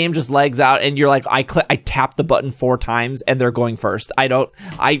then the game just lags out, and you're like, I tap the button 4 times, and they're going first.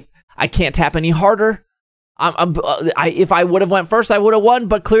 I can't tap any harder. If I would have went first, I would have won,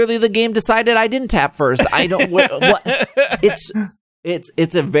 but clearly the game decided I didn't tap first. I don't. What?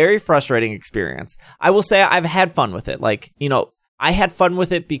 It's a very frustrating experience. I will say I've had fun with it. Like, you know, I had fun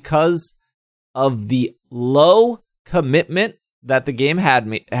with it because of the low commitment that the game had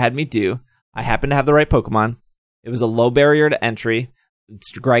me do. I happened to have the right Pokemon. It was a low barrier to entry.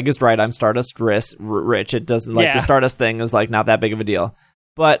 Greg is right. I'm Stardust rich. It doesn't like the Stardust thing is like not that big of a deal.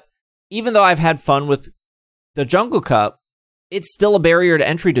 But even though I've had fun with the Jungle Cup, it's still a barrier to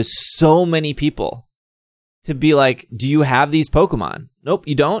entry to so many people. To be like, do you have these Pokemon? Nope,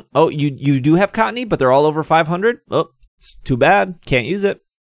 you don't. Oh, you do have Cottony, but they're all over 500. Oh, it's too bad. Can't use it.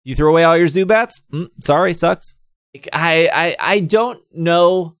 You throw away all your Zubats? Sorry, sucks. Like, I don't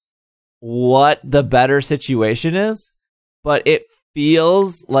know what the better situation is, but it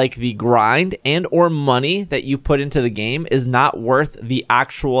feels like the grind and or money that you put into the game is not worth the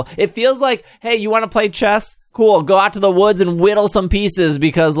actual... It feels like, hey, you want to play chess? Cool, go out to the woods and whittle some pieces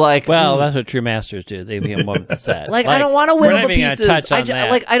because, like... Well, that's what true masters do. They become one with the set. Like, I don't want to whittle the pieces.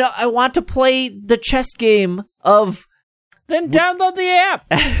 I want to play the chess game of... Then download the app!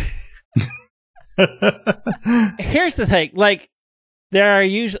 Here's the thing. Like,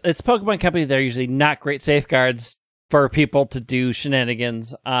 it's Pokemon Company. There are usually not great safeguards for people to do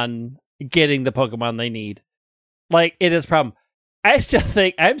shenanigans on getting the Pokemon they need. Like, it is a problem. I still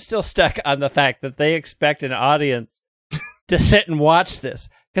think I'm still stuck on the fact that they expect an audience to sit and watch this.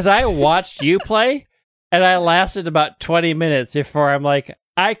 Because I watched you play, and I lasted about 20 minutes before I'm like,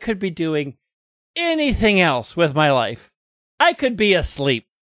 I could be doing anything else with my life. I could be asleep.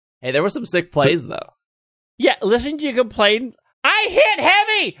 Hey, there were some sick plays, though. Yeah, listening to you complain I hit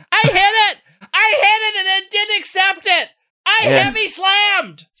heavy. I hit it. And it didn't accept it. I heavy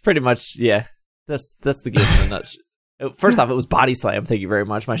slammed. It's pretty much, yeah. That's the game in a nutshell. First off, it was body slam. Thank you very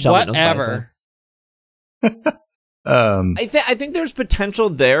much. My shell knows body slam. I think there's potential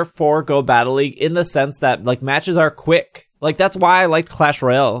there for Go Battle League in the sense that like matches are quick. Like that's why I liked Clash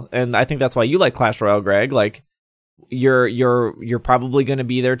Royale, and I think that's why you like Clash Royale, Greg. Like you're probably going to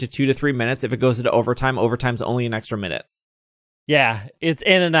be there to 2 to 3 minutes. If it goes into overtime, overtime's only an extra minute. Yeah, it's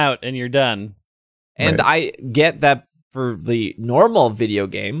in and out, and you're done. And I get that for the normal video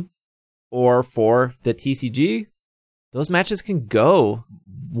game or for the TCG, those matches can go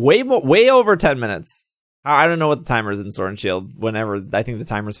way over 10 minutes. I don't know what the timer is in Sword and Shield. Whenever I think the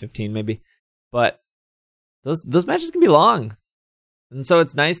timer's 15, maybe, but those matches can be long, and so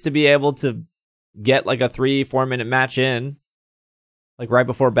it's nice to be able to get like a 3-4 minute match in, like right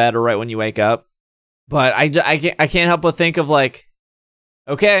before bed or right when you wake up. But I can't help but think of like,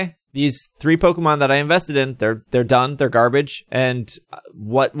 okay, these 3 Pokemon that I invested in, they're done, they're garbage, and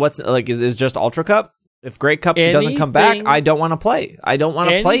what's like is just Ultra Cup. If Great Cup doesn't come back, I don't want to play. I don't want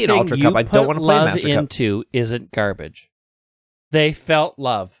to play in Ultra Cup. I don't want to play Master Cup. Into isn't garbage. They felt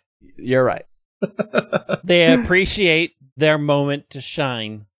love. You're right. They appreciate their moment to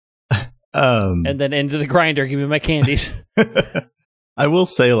shine. And then into the grinder, give me my candies. I will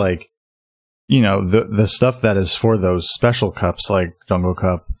say, like, you know, the stuff that is for those special cups, like Jungle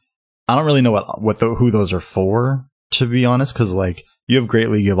Cup, I don't really know who those are for, to be honest, because like you have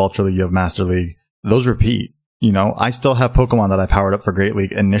Great League, you have Ultra League, you have Master League. Those repeat. You know, I still have Pokemon that I powered up for Great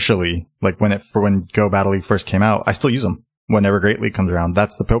League initially, like when Go Battle League first came out. I still use them whenever Great League comes around.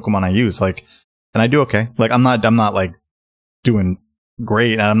 That's the Pokemon I use, like, and I do okay. Like, I'm not like doing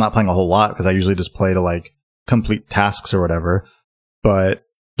great, and I'm not playing a whole lot because I usually just play to like complete tasks or whatever. But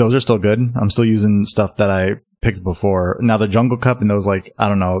those are still good. I'm still using stuff that I picked before. Now the Jungle Cup and those, like, I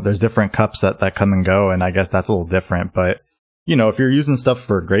don't know, there's different cups that come and go, and I guess that's a little different, but you know, if you're using stuff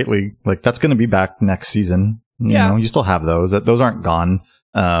for Great League, like that's going to be back next season. You know, you still have those. Those aren't gone.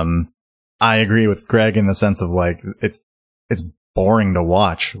 I agree with Greg in the sense of like it's boring to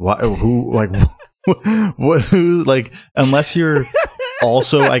watch. Who like unless you're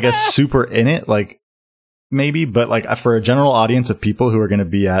also, I guess, super in it, like maybe, but like for a general audience of people who are going to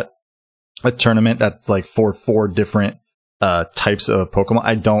be at a tournament that's like for 4 different types of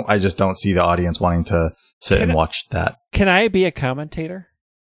Pokemon, I just don't see the audience wanting to sit and watch that. Can I be a commentator?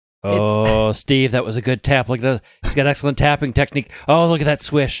 Oh, Steve, that was a good tap. Look at that. He's got excellent tapping technique. Oh, look at that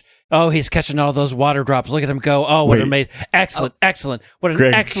swish. Oh, he's catching all those water drops. Look at him go. Oh, what an amazing. Excellent. What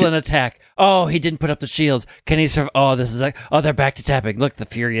an excellent attack. Oh, he didn't put up the shields. Can he survive? Oh, this is like, oh, they're back to tapping. Look, the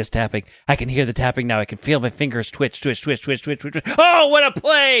furious tapping. I can hear the tapping now. I can feel my fingers twitch. Oh, what a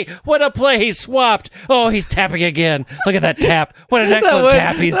play. What a play. He swapped. Oh, he's tapping again. Look at that tap. What an excellent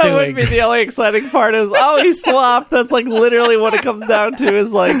tap he's doing. That would be the only exciting part is, oh, he swapped. That's like literally what it comes down to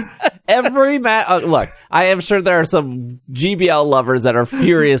is like every match. Look, I am sure there are some GBL lovers that are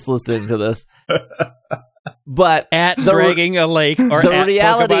furious listening to this. But at Dragging a Lake or the at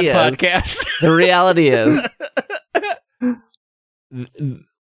reality Pokemon is, Podcast. The reality is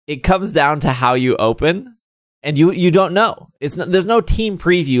it comes down to how you open, and you don't know. There's no team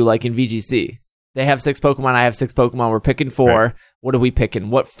preview like in VGC. They have 6 Pokemon, I have 6 Pokemon, we're picking 4. Right. What are we picking?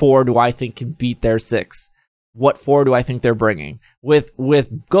 What 4 do I think can beat their 6? What 4 do I think they're bringing? With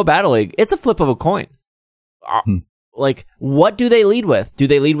Go Battle League, it's a flip of a coin. Like, what do they lead with? Do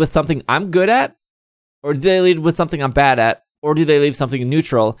they lead with something I'm good at? Or do they lead with something I'm bad at? Or do they leave something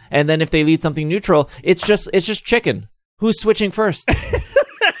neutral? And then if they lead something neutral, it's just chicken. Who's switching first?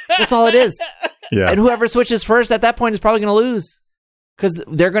 That's all it is. Yeah. And whoever switches first at that point is probably going to lose. Because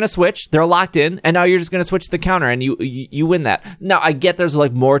they're going to switch, they're locked in, and now you're just going to switch to the counter, and you win that. Now, I get there's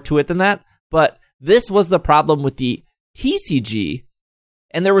like more to it than that, but this was the problem with the TCG,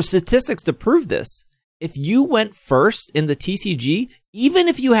 and there were statistics to prove this. If you went first in the TCG, even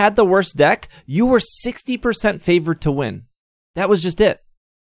if you had the worst deck, you were 60% favored to win. That was just it.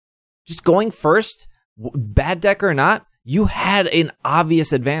 Just going first, bad deck or not, you had an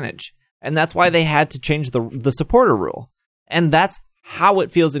obvious advantage. And that's why they had to change the supporter rule. And that's how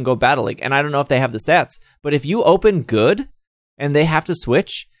it feels in Go Battle League. And I don't know if they have the stats, but if you open good and they have to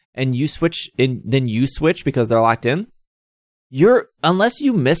switch and you switch and then you switch because they're locked in, unless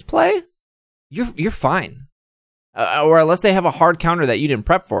you misplay, you're fine. Or unless they have a hard counter that you didn't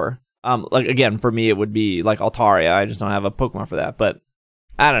prep for. Like again, for me, it would be like Altaria. I just don't have a Pokemon for that. But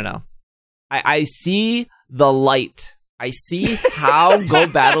I don't know. I see the light. I see how Go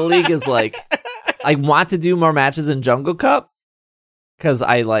Battle League is like. I want to do more matches in Jungle Cup because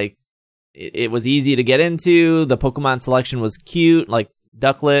I like it was easy to get into. The Pokemon selection was cute, like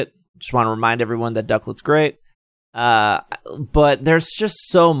Ducklet. Just want to remind everyone that Ducklet's great. But there's just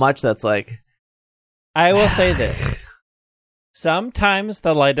so much that's like... I will say this. Sometimes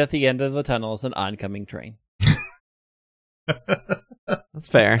the light at the end of the tunnel is an oncoming train. That's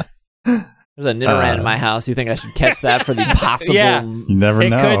fair. There's a Nidoran in my house. You think I should catch that for the possible... Yeah. You never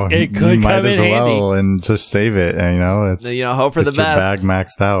know. It could you might come as in well and just save it. And, it's hope for the get your best. bag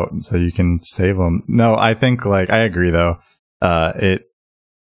maxed out so you can save them. No, I think I agree though. I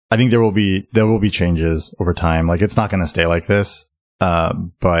think there will be changes over time. Like it's not going to stay like this.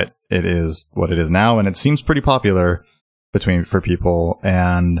 But it is what it is now, and it seems pretty popular for people.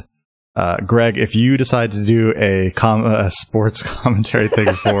 And Greg, if you decide to do a sports commentary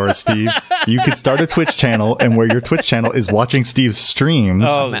thing for Steve, you could start a Twitch channel, and where your Twitch channel is watching Steve's streams.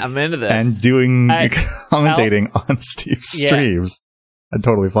 Oh, I'm into this. And doing commentating on Steve's streams. I'd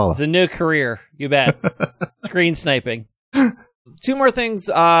totally follow. It's a new career. You bet. Screen sniping. 2 more things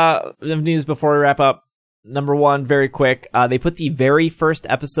of news before we wrap up. Number 1, very quick. They put the very first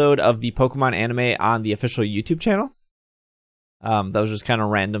episode of the Pokemon anime on the official YouTube channel. That was just kind of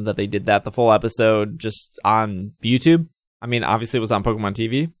random that they did that. The full episode just on YouTube. I mean, obviously it was on Pokemon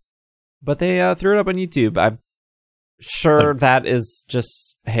TV, but they threw it up on YouTube. I'm sure that is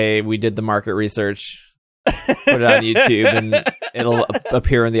just, hey, we did the market research. Put it on YouTube and it'll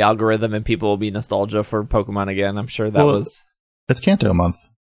appear in the algorithm and people will be nostalgia for Pokemon again. I'm sure that was... It's Kanto month,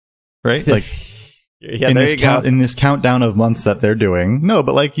 right? Like... Yeah, in this countdown of months that they're doing. No,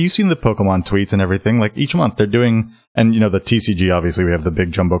 but like you've seen the Pokemon tweets and everything. Like each month they're doing, and the TCG, obviously we have the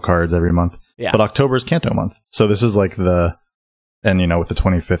big jumbo cards every month. Yeah. But October is Kanto month. So this is like with the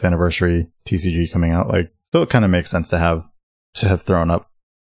 25th anniversary TCG coming out, like, so it kind of makes sense to have thrown up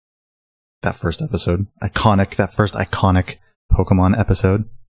that first episode. That first iconic Pokemon episode.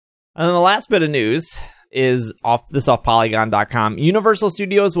 And then the last bit of news is off Polygon.com. Universal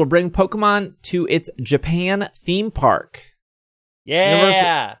Studios will bring Pokemon to its Japan theme park.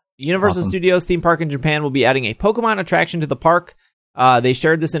 Yeah. Universal Awesome. Studios theme park in Japan will be adding a Pokemon attraction to the park. They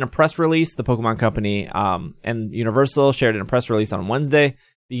shared this in a press release. The Pokemon Company and Universal shared in a press release on Wednesday.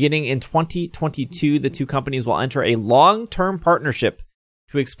 Beginning in 2022, the two companies will enter a long-term partnership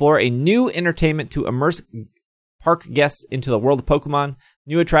to explore a new entertainment to immerse park guests into the world of Pokemon.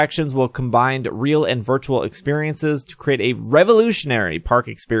 New attractions will combine real and virtual experiences to create a revolutionary park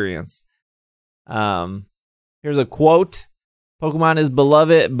experience. Here's a quote. Pokemon is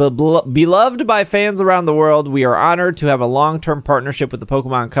beloved by fans around the world. We are honored to have a long-term partnership with the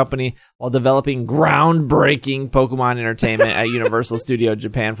Pokemon Company while developing groundbreaking Pokemon entertainment at Universal Studio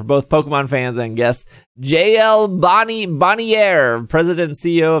Japan for both Pokemon fans and guests. J.L. Bonnier, President and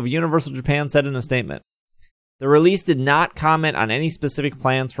CEO of Universal Japan, said in a statement. The release did not comment on any specific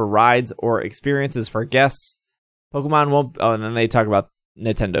plans for rides or experiences for guests. Pokemon won't... Oh, and then they talk about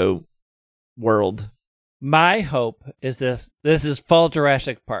Nintendo World. My hope is this is full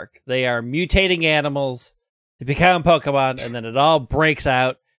Jurassic Park. They are mutating animals to become Pokemon, and then it all breaks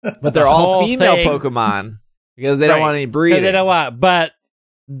out. But they're all female Pokemon because they don't want any breeding. They don't want, but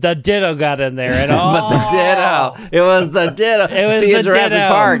the Ditto got in there, and all. But the Ditto, it was the Ditto. It was See, the in Jurassic Ditto.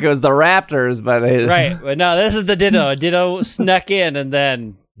 Park, it was the Raptors, but Right, but no, this is the Ditto. Ditto snuck in, and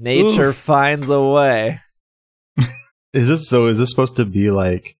then nature finds a way. Is this supposed to be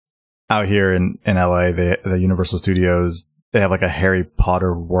like out here in LA, the Universal Studios, they have like a Harry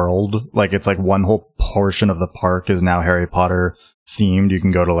Potter world? Like it's like one whole portion of the park is now Harry Potter themed. You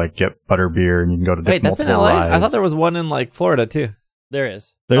can go to like get butterbeer and you can go to Wait, that's in multiple LA? rides. I thought there was one in like Florida too. there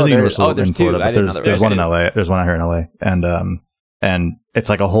is. There's Oh, a there Universal is. Oh, there's in two. Florida, I but didn't know there there's was one in two. LA. There's one out here in LA. And it's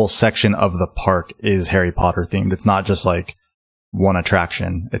like a whole section of the park is Harry Potter themed. It's not just like one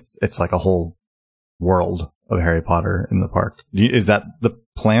attraction. It's like a whole world of Harry Potter in the park. Is that the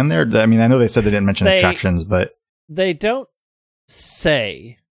plan there? I mean, I know they said they didn't mention attractions, but They don't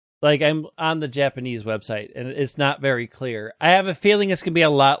say. Like, I'm on the Japanese website, and it's not very clear. I have a feeling it's going to be a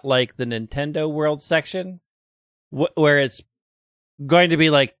lot like the Nintendo World section, where it's going to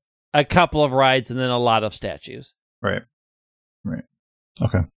be like a couple of rides and then a lot of statues. right.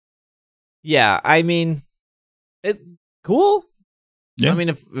 Okay. Yeah, I mean, it cool. Yeah. I mean,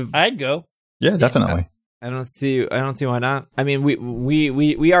 if I'd go. Yeah, definitely. I don't see why not. I mean,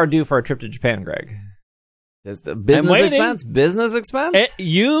 we are due for a trip to Japan, Greg. Is the business waiting. expense? Business expense?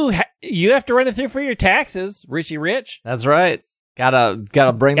 You have to run it through for your taxes, Richie Rich. That's right. Gotta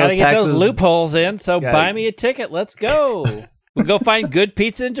bring Gotta those get taxes. those loopholes in. So Gotta- buy me a ticket. Let's go. We'll go find good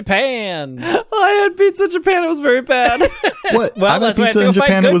pizza in Japan. I had pizza in Japan. It was very bad. What? Well, I've had that's why I have pizza to in go find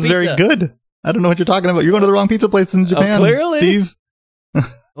Japan. It good was very pizza. good. I don't know what you're talking about. You're going to the wrong pizza place in Japan, clearly. Steve.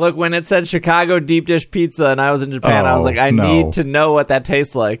 Look, when it said Chicago deep dish pizza and I was in Japan, I was Oh, like, I no. need to know what that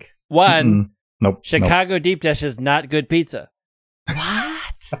tastes like. One, Mm-mm. Nope. Chicago deep dish is not good pizza. What?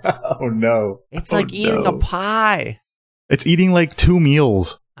 Nope. Oh no. It's Oh, like eating a no. pie. It's eating like 2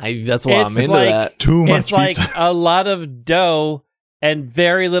 meals. That's why I'm It's into like- that. Too much It's like pizza. a lot of dough and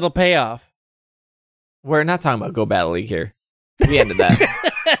very little payoff. We're not talking about Go Battle League here. We ended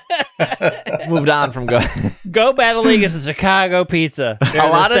that. Moved on from Go. Go Battle League is a Chicago pizza. A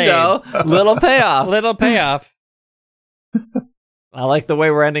lot of dough, little payoff. Little payoff. I like the way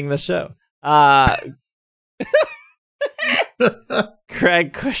we're ending the show.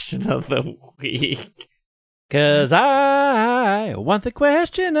 Craig, question of the week. Cause I want the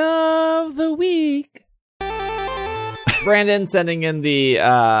question of the week. Brandon sending in the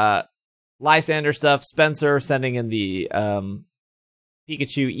Lysander stuff. Spencer sending in the Pikachu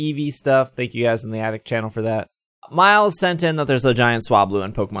Eevee stuff. Thank you guys in the Attic channel for that. Miles sent in that there's a giant Swablu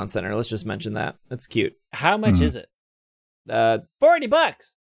in Pokemon Center. Let's just mention that. That's cute. How much Hmm. is it? $40. $40.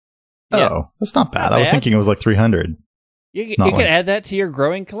 yeah. Oh, that's not bad. Not I was bad. thinking it was like 300. You Not can like- add that to your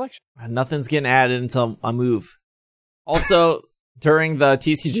growing collection. Nothing's getting added until I move. Also, during the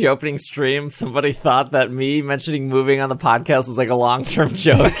TCG opening stream, somebody thought that me mentioning moving on the podcast was like a long-term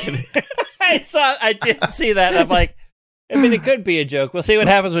joke. I did see that. I'm like, I mean, it could be a joke. We'll see what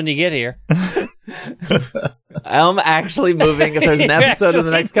happens when you get here. I'm actually moving. If there's an You're episode in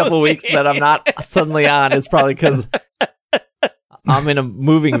the next actually couple weeks that I'm not suddenly on, it's probably because I'm in a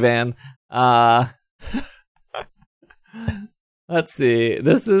moving van. Let's see.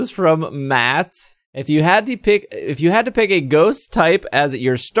 This is from Matt. If you had to pick a ghost type as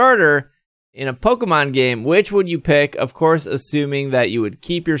your starter in a Pokemon game, which would you pick? Of course, assuming that you would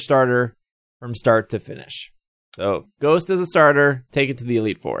keep your starter from start to finish. So, ghost as a starter, take it to the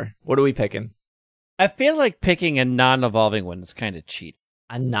Elite Four. What are we picking? I feel like picking a non-evolving one is kind of cheap.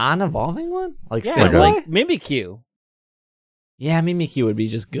 A non-evolving one? Like Yeah, Sableye? like Mimikyu. Yeah, Mimikyu would be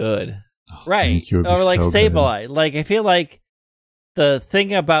just good. Right. Mimikyu would be Or like so good. Sableye. Like, I feel like the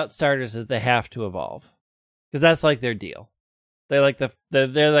thing about starters is they have to evolve. Because that's like their deal. They're like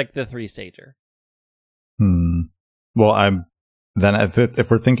they're like the 3-stager. Well,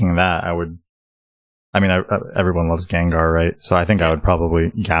 if we're thinking that, I would. I mean, everyone loves Gengar, right? So I think I would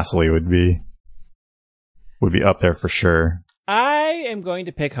probably Ghastly would be up there for sure. I am going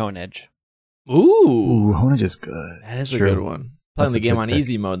to pick Honedge. Ooh, Honedge is good. that is True. a good one. Playing That's the a game good on pick.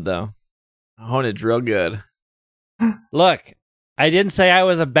 easy mode, though. Honedge, real good. Look, I didn't say I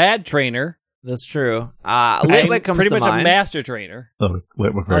was a bad trainer. That's true. I'm Litwick comes pretty to much mind. a master trainer. Oh,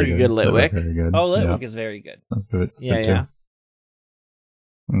 Litwick, Like very a good Litwick. Very good. Oh, Yeah, Litwick is very good. that's good. Yeah, Good yeah. too.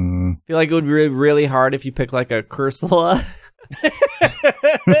 Mm. I feel like it would be really, really hard if you pick like a Cursula.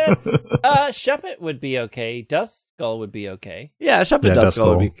 Shuppet would be okay. Duskull would be okay. Yeah, Shuppet Yeah,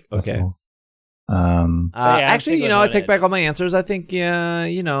 Duskull would be okay. Duskull. I'm Actually, sticking I with take Honedge. back all my answers. I think,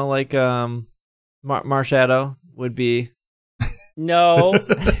 like Marshadow would be. No.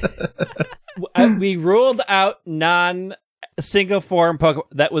 We ruled out non-single form Pokemon.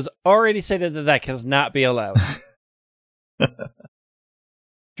 That was already stated that cannot be allowed.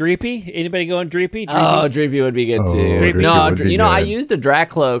 Dreepy? Anybody going Dreepy? Oh, Dreepy would be good Oh, too. Dreepy No, would be I good. used a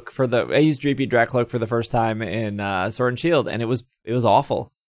Dracloak I used Dreepy Dracloak for the first time in Sword and Shield, and it was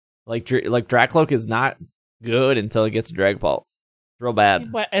awful. Like Dracloak is not good until it gets to Drag Pulp. It's real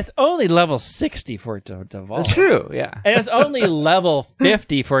bad. But it's only level 60 for it to evolve. That's true. Yeah. And it's only level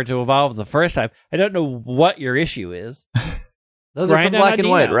 50 for it to evolve the first time. I don't know what your issue is. Those are from Grind on Black and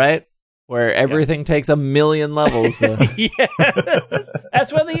White, Adino. right? Where everything takes a million levels. Yes.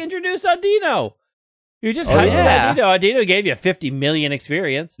 That's why they introduced Audino. You just Oh, hyped yeah. Audino. Audino gave you 50 million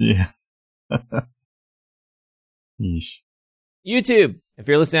experience. Yeah. Yeesh. YouTube. If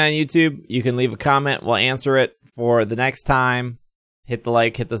you're listening on YouTube, you can leave a comment. We'll answer it for the next time. Hit the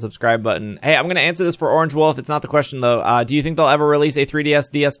like, hit the subscribe button. Hey, I'm going to answer this for Orange Wolf. It's not the question, though. Do you think they'll ever release a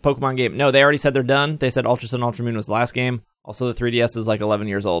 3DS, DS Pokemon game? No, they already said they're done. They said Ultra Sun, Ultra Moon was the last game. Also, the 3DS is like 11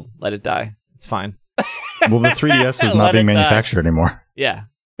 years old. Let it die. It's fine. Well, the 3DS is Let not being it die. manufactured anymore. Yeah.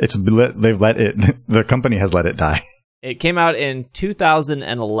 They've let it. The company has let it die. It came out in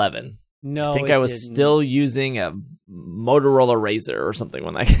 2011. No, I think it I was didn't. still using a Motorola Razr or something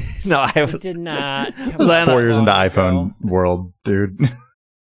when I... No, I It was... did not. Was I 4 years into long iPhone ago. world, dude.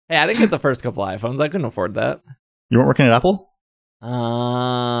 Hey, I didn't get the first couple iPhones. I couldn't afford that. You weren't working at Apple?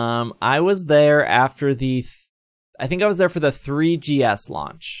 I was there after I think I was there for the 3GS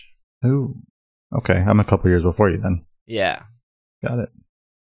launch. Oh, okay. I'm a couple years before you then. Yeah. Got it.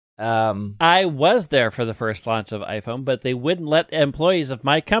 I was there for the first launch of iPhone, but they wouldn't let employees of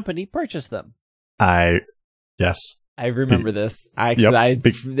my company purchase them. Yes. I remember this. Actually,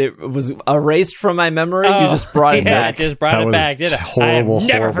 Yep. it was erased from my memory. You just brought it back. Just brought That it was back. Did it? horrible, I have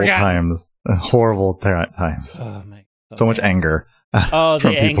never horrible forgotten. times. Horrible times. Oh my! So much anger. Oh,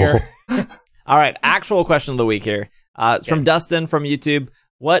 from the anger. All right, actual question of the week here. It's from Dustin from YouTube.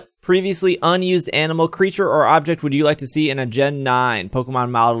 What previously unused animal, creature, or object would you like to see in a Gen 9 Pokemon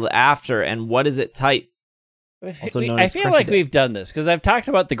modeled after, and what is it type? Also known I as feel Crunchy like Dip. we've done this because I've talked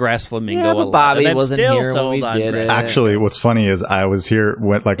about the grass flamingo Yeah, a but lot. Bobby and I'm wasn't still here when sold we on did grass. it. Actually, what's funny is I was here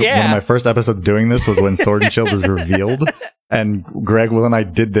when, one of Yeah. my first episodes doing this was when Sword and Shield was revealed. And Greg, Will, and I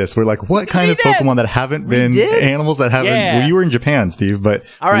did this. We're like, what kind of did. Pokemon that haven't been did? animals that haven't? Yeah. Well, you were in Japan, Steve, but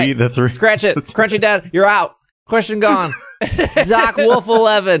All right, we, the three. scratch it. Crunchy Dad, you're out. Question gone. Doc Wolf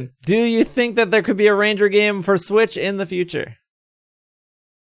 11. Do you think that there could be a Ranger game for Switch in the future?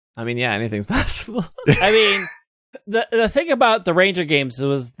 I mean, yeah, anything's possible. I mean, the thing about the Ranger games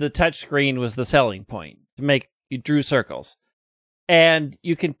was the touchscreen was the selling point to make you drew circles, and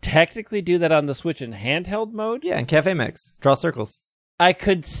you can technically do that on the Switch in handheld mode. Yeah, and Cafe Mix. Draw circles. I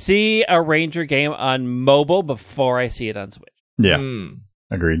could see a Ranger game on mobile before I see it on Switch. Yeah, Hmm.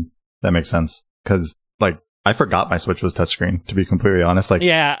 agreed. That makes sense. Because, I forgot my Switch was touchscreen, to be completely honest.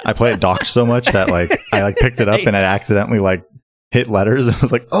 Yeah, I play it docked so much that, I, picked it up and I accidentally, hit letters. I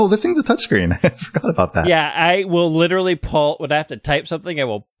was like, oh, this thing's a touchscreen. I forgot about that. yeah. I will literally when I have to type something, I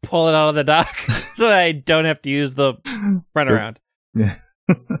will pull it out of the dock so that I don't have to use the runaround. Yeah.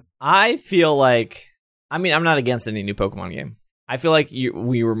 I feel like, I'm not against any new Pokemon game. I feel like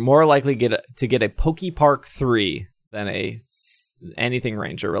we were more likely to get a Pokepark 3 than anything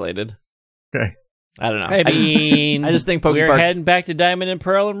Ranger related. Okay. I don't know. I mean, I just think we're Pokepark. heading back to Diamond and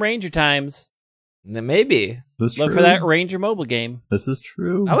Pearl and Ranger times. Maybe. This is Look true. for that Ranger mobile game. This is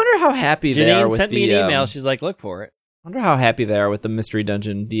true. I wonder how happy they are Janine with sent me the, an email. She's like, look for it. I wonder how happy they are with the Mystery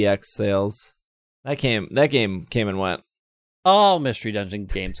Dungeon DX sales. That game came and went. All Mystery Dungeon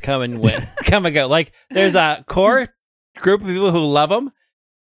games come and come and go. Like, there's a core group of people who love them.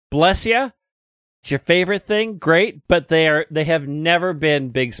 Bless you. It's your favorite thing. Great. But they have never been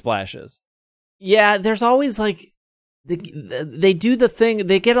big splashes. Yeah, there's always they do the thing.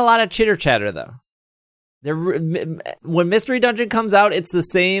 They get a lot of chitter chatter though. When Mystery Dungeon comes out, it's the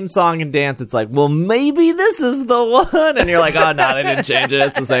same song and dance. It's like, well, maybe this is the one, and you're like, oh no, they didn't change it.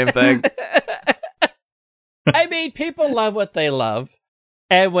 It's the same thing. I mean, people love what they love.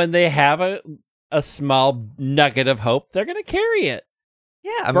 And when they have a small nugget of hope, they're going to carry it.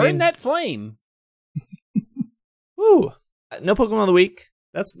 Yeah, Burn that flame. Woo. No Pokemon of the week.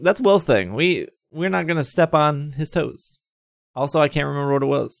 That's Will's thing. We're not gonna step on his toes. Also, I can't remember what it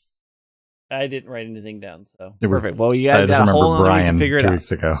was. I didn't write anything down, so. It was, Perfect. Well, you I guys just got a whole remember other week Brian to figure it 2 out.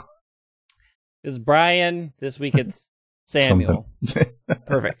 weeks ago. It's Brian. This week it's Samuel. Something.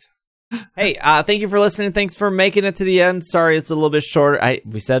 Perfect. Hey, thank you for listening. Thanks for making it to the end. Sorry, it's a little bit shorter.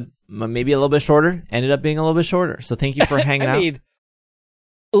 We said maybe a little bit shorter. Ended up being a little bit shorter. So thank you for hanging I out. mean,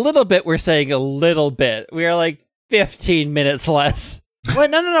 a little bit, we're saying a little bit. We are like 15 minutes less. What?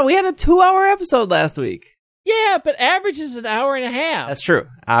 No. We had a 2-hour episode last week. Yeah, but average is an hour and a half. That's true.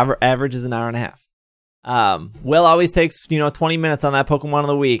 Average is an hour and a half. Will always takes 20 minutes on that Pokemon of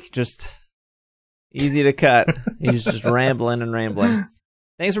the week. Just easy to cut. He's just rambling and rambling.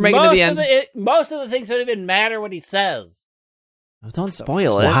 Thanks for making it to the end. Most of the things don't even matter what he says. Don't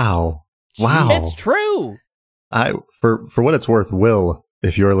spoil it. Wow. It's true. For what it's worth, Will,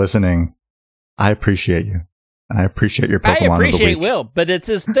 if you're listening, I appreciate you. And I appreciate your Pokemon I of the appreciate week. Will, but it's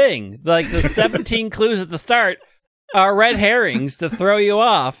his thing. Like the 17 clues at the start are red herrings to throw you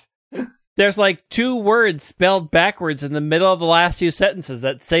off. There's like 2 words spelled backwards in the middle of the last 2 sentences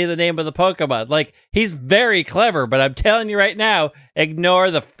that say the name of the Pokemon. Like, he's very clever, but I'm telling you right now,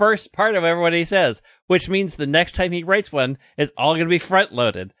 ignore the first part of what he says, which means the next time he writes one, it's all going to be front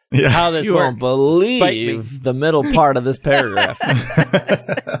loaded. Yeah. How this You works. won't believe the middle part of this paragraph.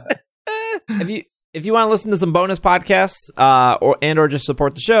 If you want to listen to some bonus podcasts, or just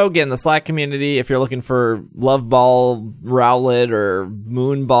support the show, get in the Slack community. If you're looking for Love Ball Rowlet or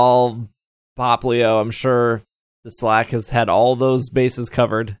Moon Ball Poplio, I'm sure the Slack has had all those bases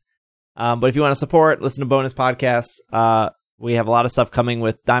covered. But if you want to support, listen to bonus podcasts. We have a lot of stuff coming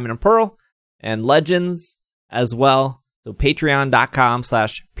with Diamond and Pearl and Legends as well. So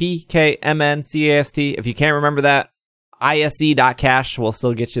patreon.com/PKMNCAST. If you can't remember that, ISE.cash will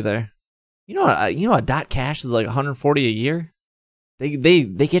still get you there. You know a .cash is like $140 a year. They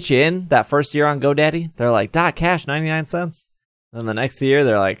get you in that first year on GoDaddy. They're like .cash 99 cents. Then the next year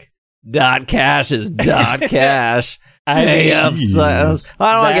they're like .cash is .cash. Pay up. I don't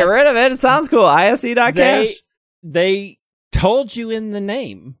want to get rid of it. It sounds cool. ISE.cash. They told you in the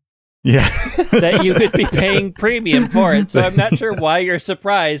name. Yeah. that you could be paying premium for it. So I'm not sure why you're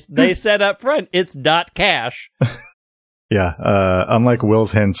surprised. They said up front, it's not cash. Yeah. Unlike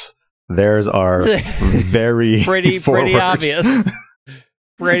Will's hints, theirs are very Pretty forward. obvious.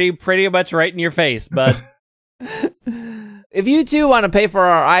 pretty much right in your face, bud. If you too want to pay for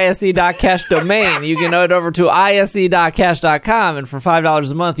our ISE.cash domain, you can head over to ISE.cash.com, and for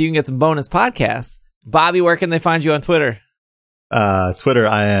 $5 a month, you can get some bonus podcasts. Bobby, where can they find you on Twitter? Twitter,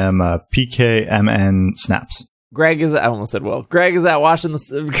 I am PKMN Snaps. Greg is, I almost said Will. Greg is at watching the.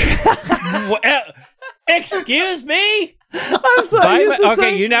 Excuse me? I'm sorry.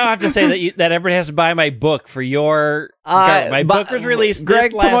 Okay, you now have to say that everybody has to buy my book for your. My book was released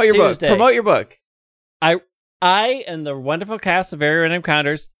Greg, this last promote your Tuesday. book. Promote your book. I and the wonderful cast of Very Random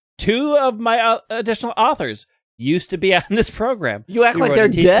Encounters, two of my additional authors, used to be on this program. You act We like wrote they're a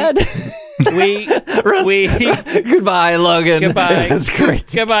TT dead. Goodbye, Logan. Goodbye. That's great.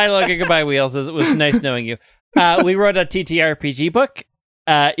 Goodbye, Logan. Goodbye, Wheels. It was nice knowing you. We wrote a TTRPG book.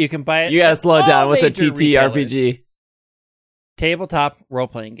 You can buy it. You gotta slow it down. What's a major retailers. TTRPG? Tabletop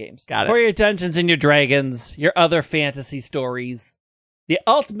role-playing games. Got it. For your Dungeons and your Dragons, your other fantasy stories. The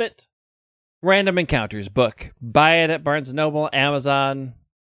ultimate Random Encounters book. Buy it at Barnes & Noble, Amazon,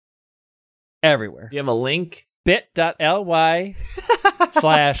 everywhere. Do you have a link?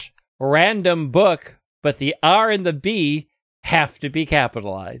 bit.ly/random book, but the R and the B have to be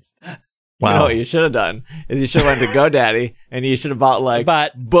capitalized. You know what you should have done is you should have went to GoDaddy and you should have bought like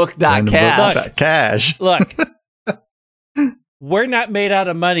But book.cash. Cash. look, we're not made out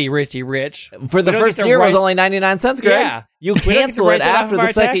of money, Richie Rich. For We the don't first get to year it was write- only 99 cents, Greg. Yeah. You don't get to cancel write it that off after of the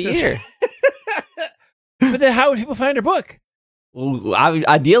our second taxes. year. But then how would people find our book? Well,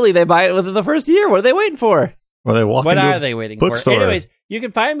 ideally, they buy it within the first year. What are they waiting for? Well, they walk What into are a they waiting bookstore. for? Anyways, you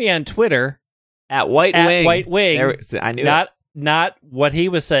can find me on Twitter At White at Wing. White Wing. I knew Not what he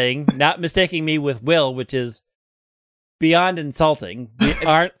was saying, not mistaking me with Will, which is beyond insulting. We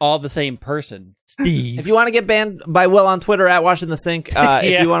aren't all the same person. Steve. If you want to get banned by Will on Twitter at Watching the Sink,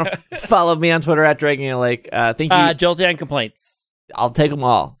 if you want to follow me on Twitter at Dragging Your Lake, thank you. Jolteon complaints. I'll take them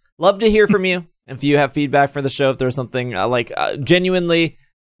all. Love to hear from you. If you have feedback for the show, if there's something genuinely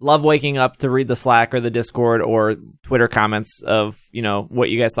love waking up to read the Slack or the Discord or Twitter comments of, what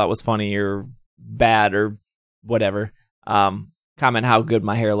you guys thought was funny or bad or whatever. Comment how good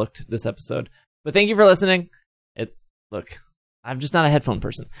my hair looked this episode. But thank you for listening. Look, I'm just not a headphone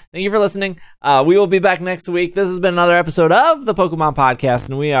person. Thank you for listening. We will be back next week. This has been another episode of the Pokemon Podcast,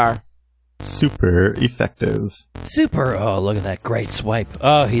 and we are super effective. Super. Oh, look at that great swipe.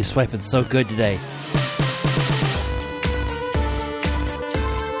 Oh, he's swiping so good today.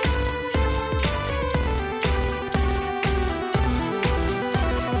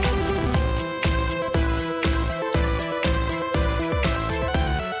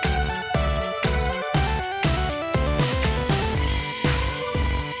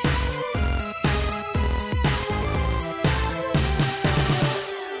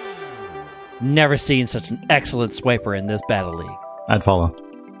 Never seen such an excellent swiper in this battle league. I'd follow.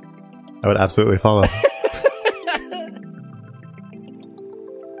 I would absolutely follow.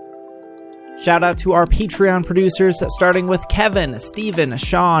 shout out to our Patreon producers, starting with Kevin, Steven,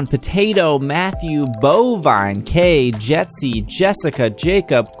 Sean, Potato, Matthew, Bovine, Kay, Jetsy, Jessica,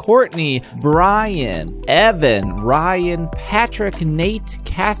 Jacob, Courtney, Brian, Evan, Ryan, Patrick, Nate,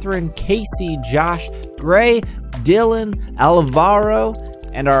 Catherine, Casey, Josh, Gray, Dylan, Alvaro,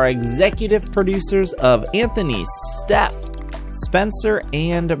 and our executive producers of Anthony, Steph, Spencer,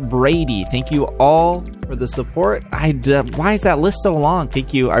 and Brady. Thank you all for the support. Why is that list so long?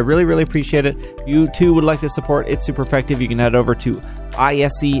 Thank you. I really, really appreciate it. If you too would like to support It's Super Effective, you can head over to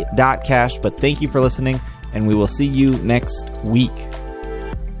ise.cash. But thank you for listening, and we will see you next week.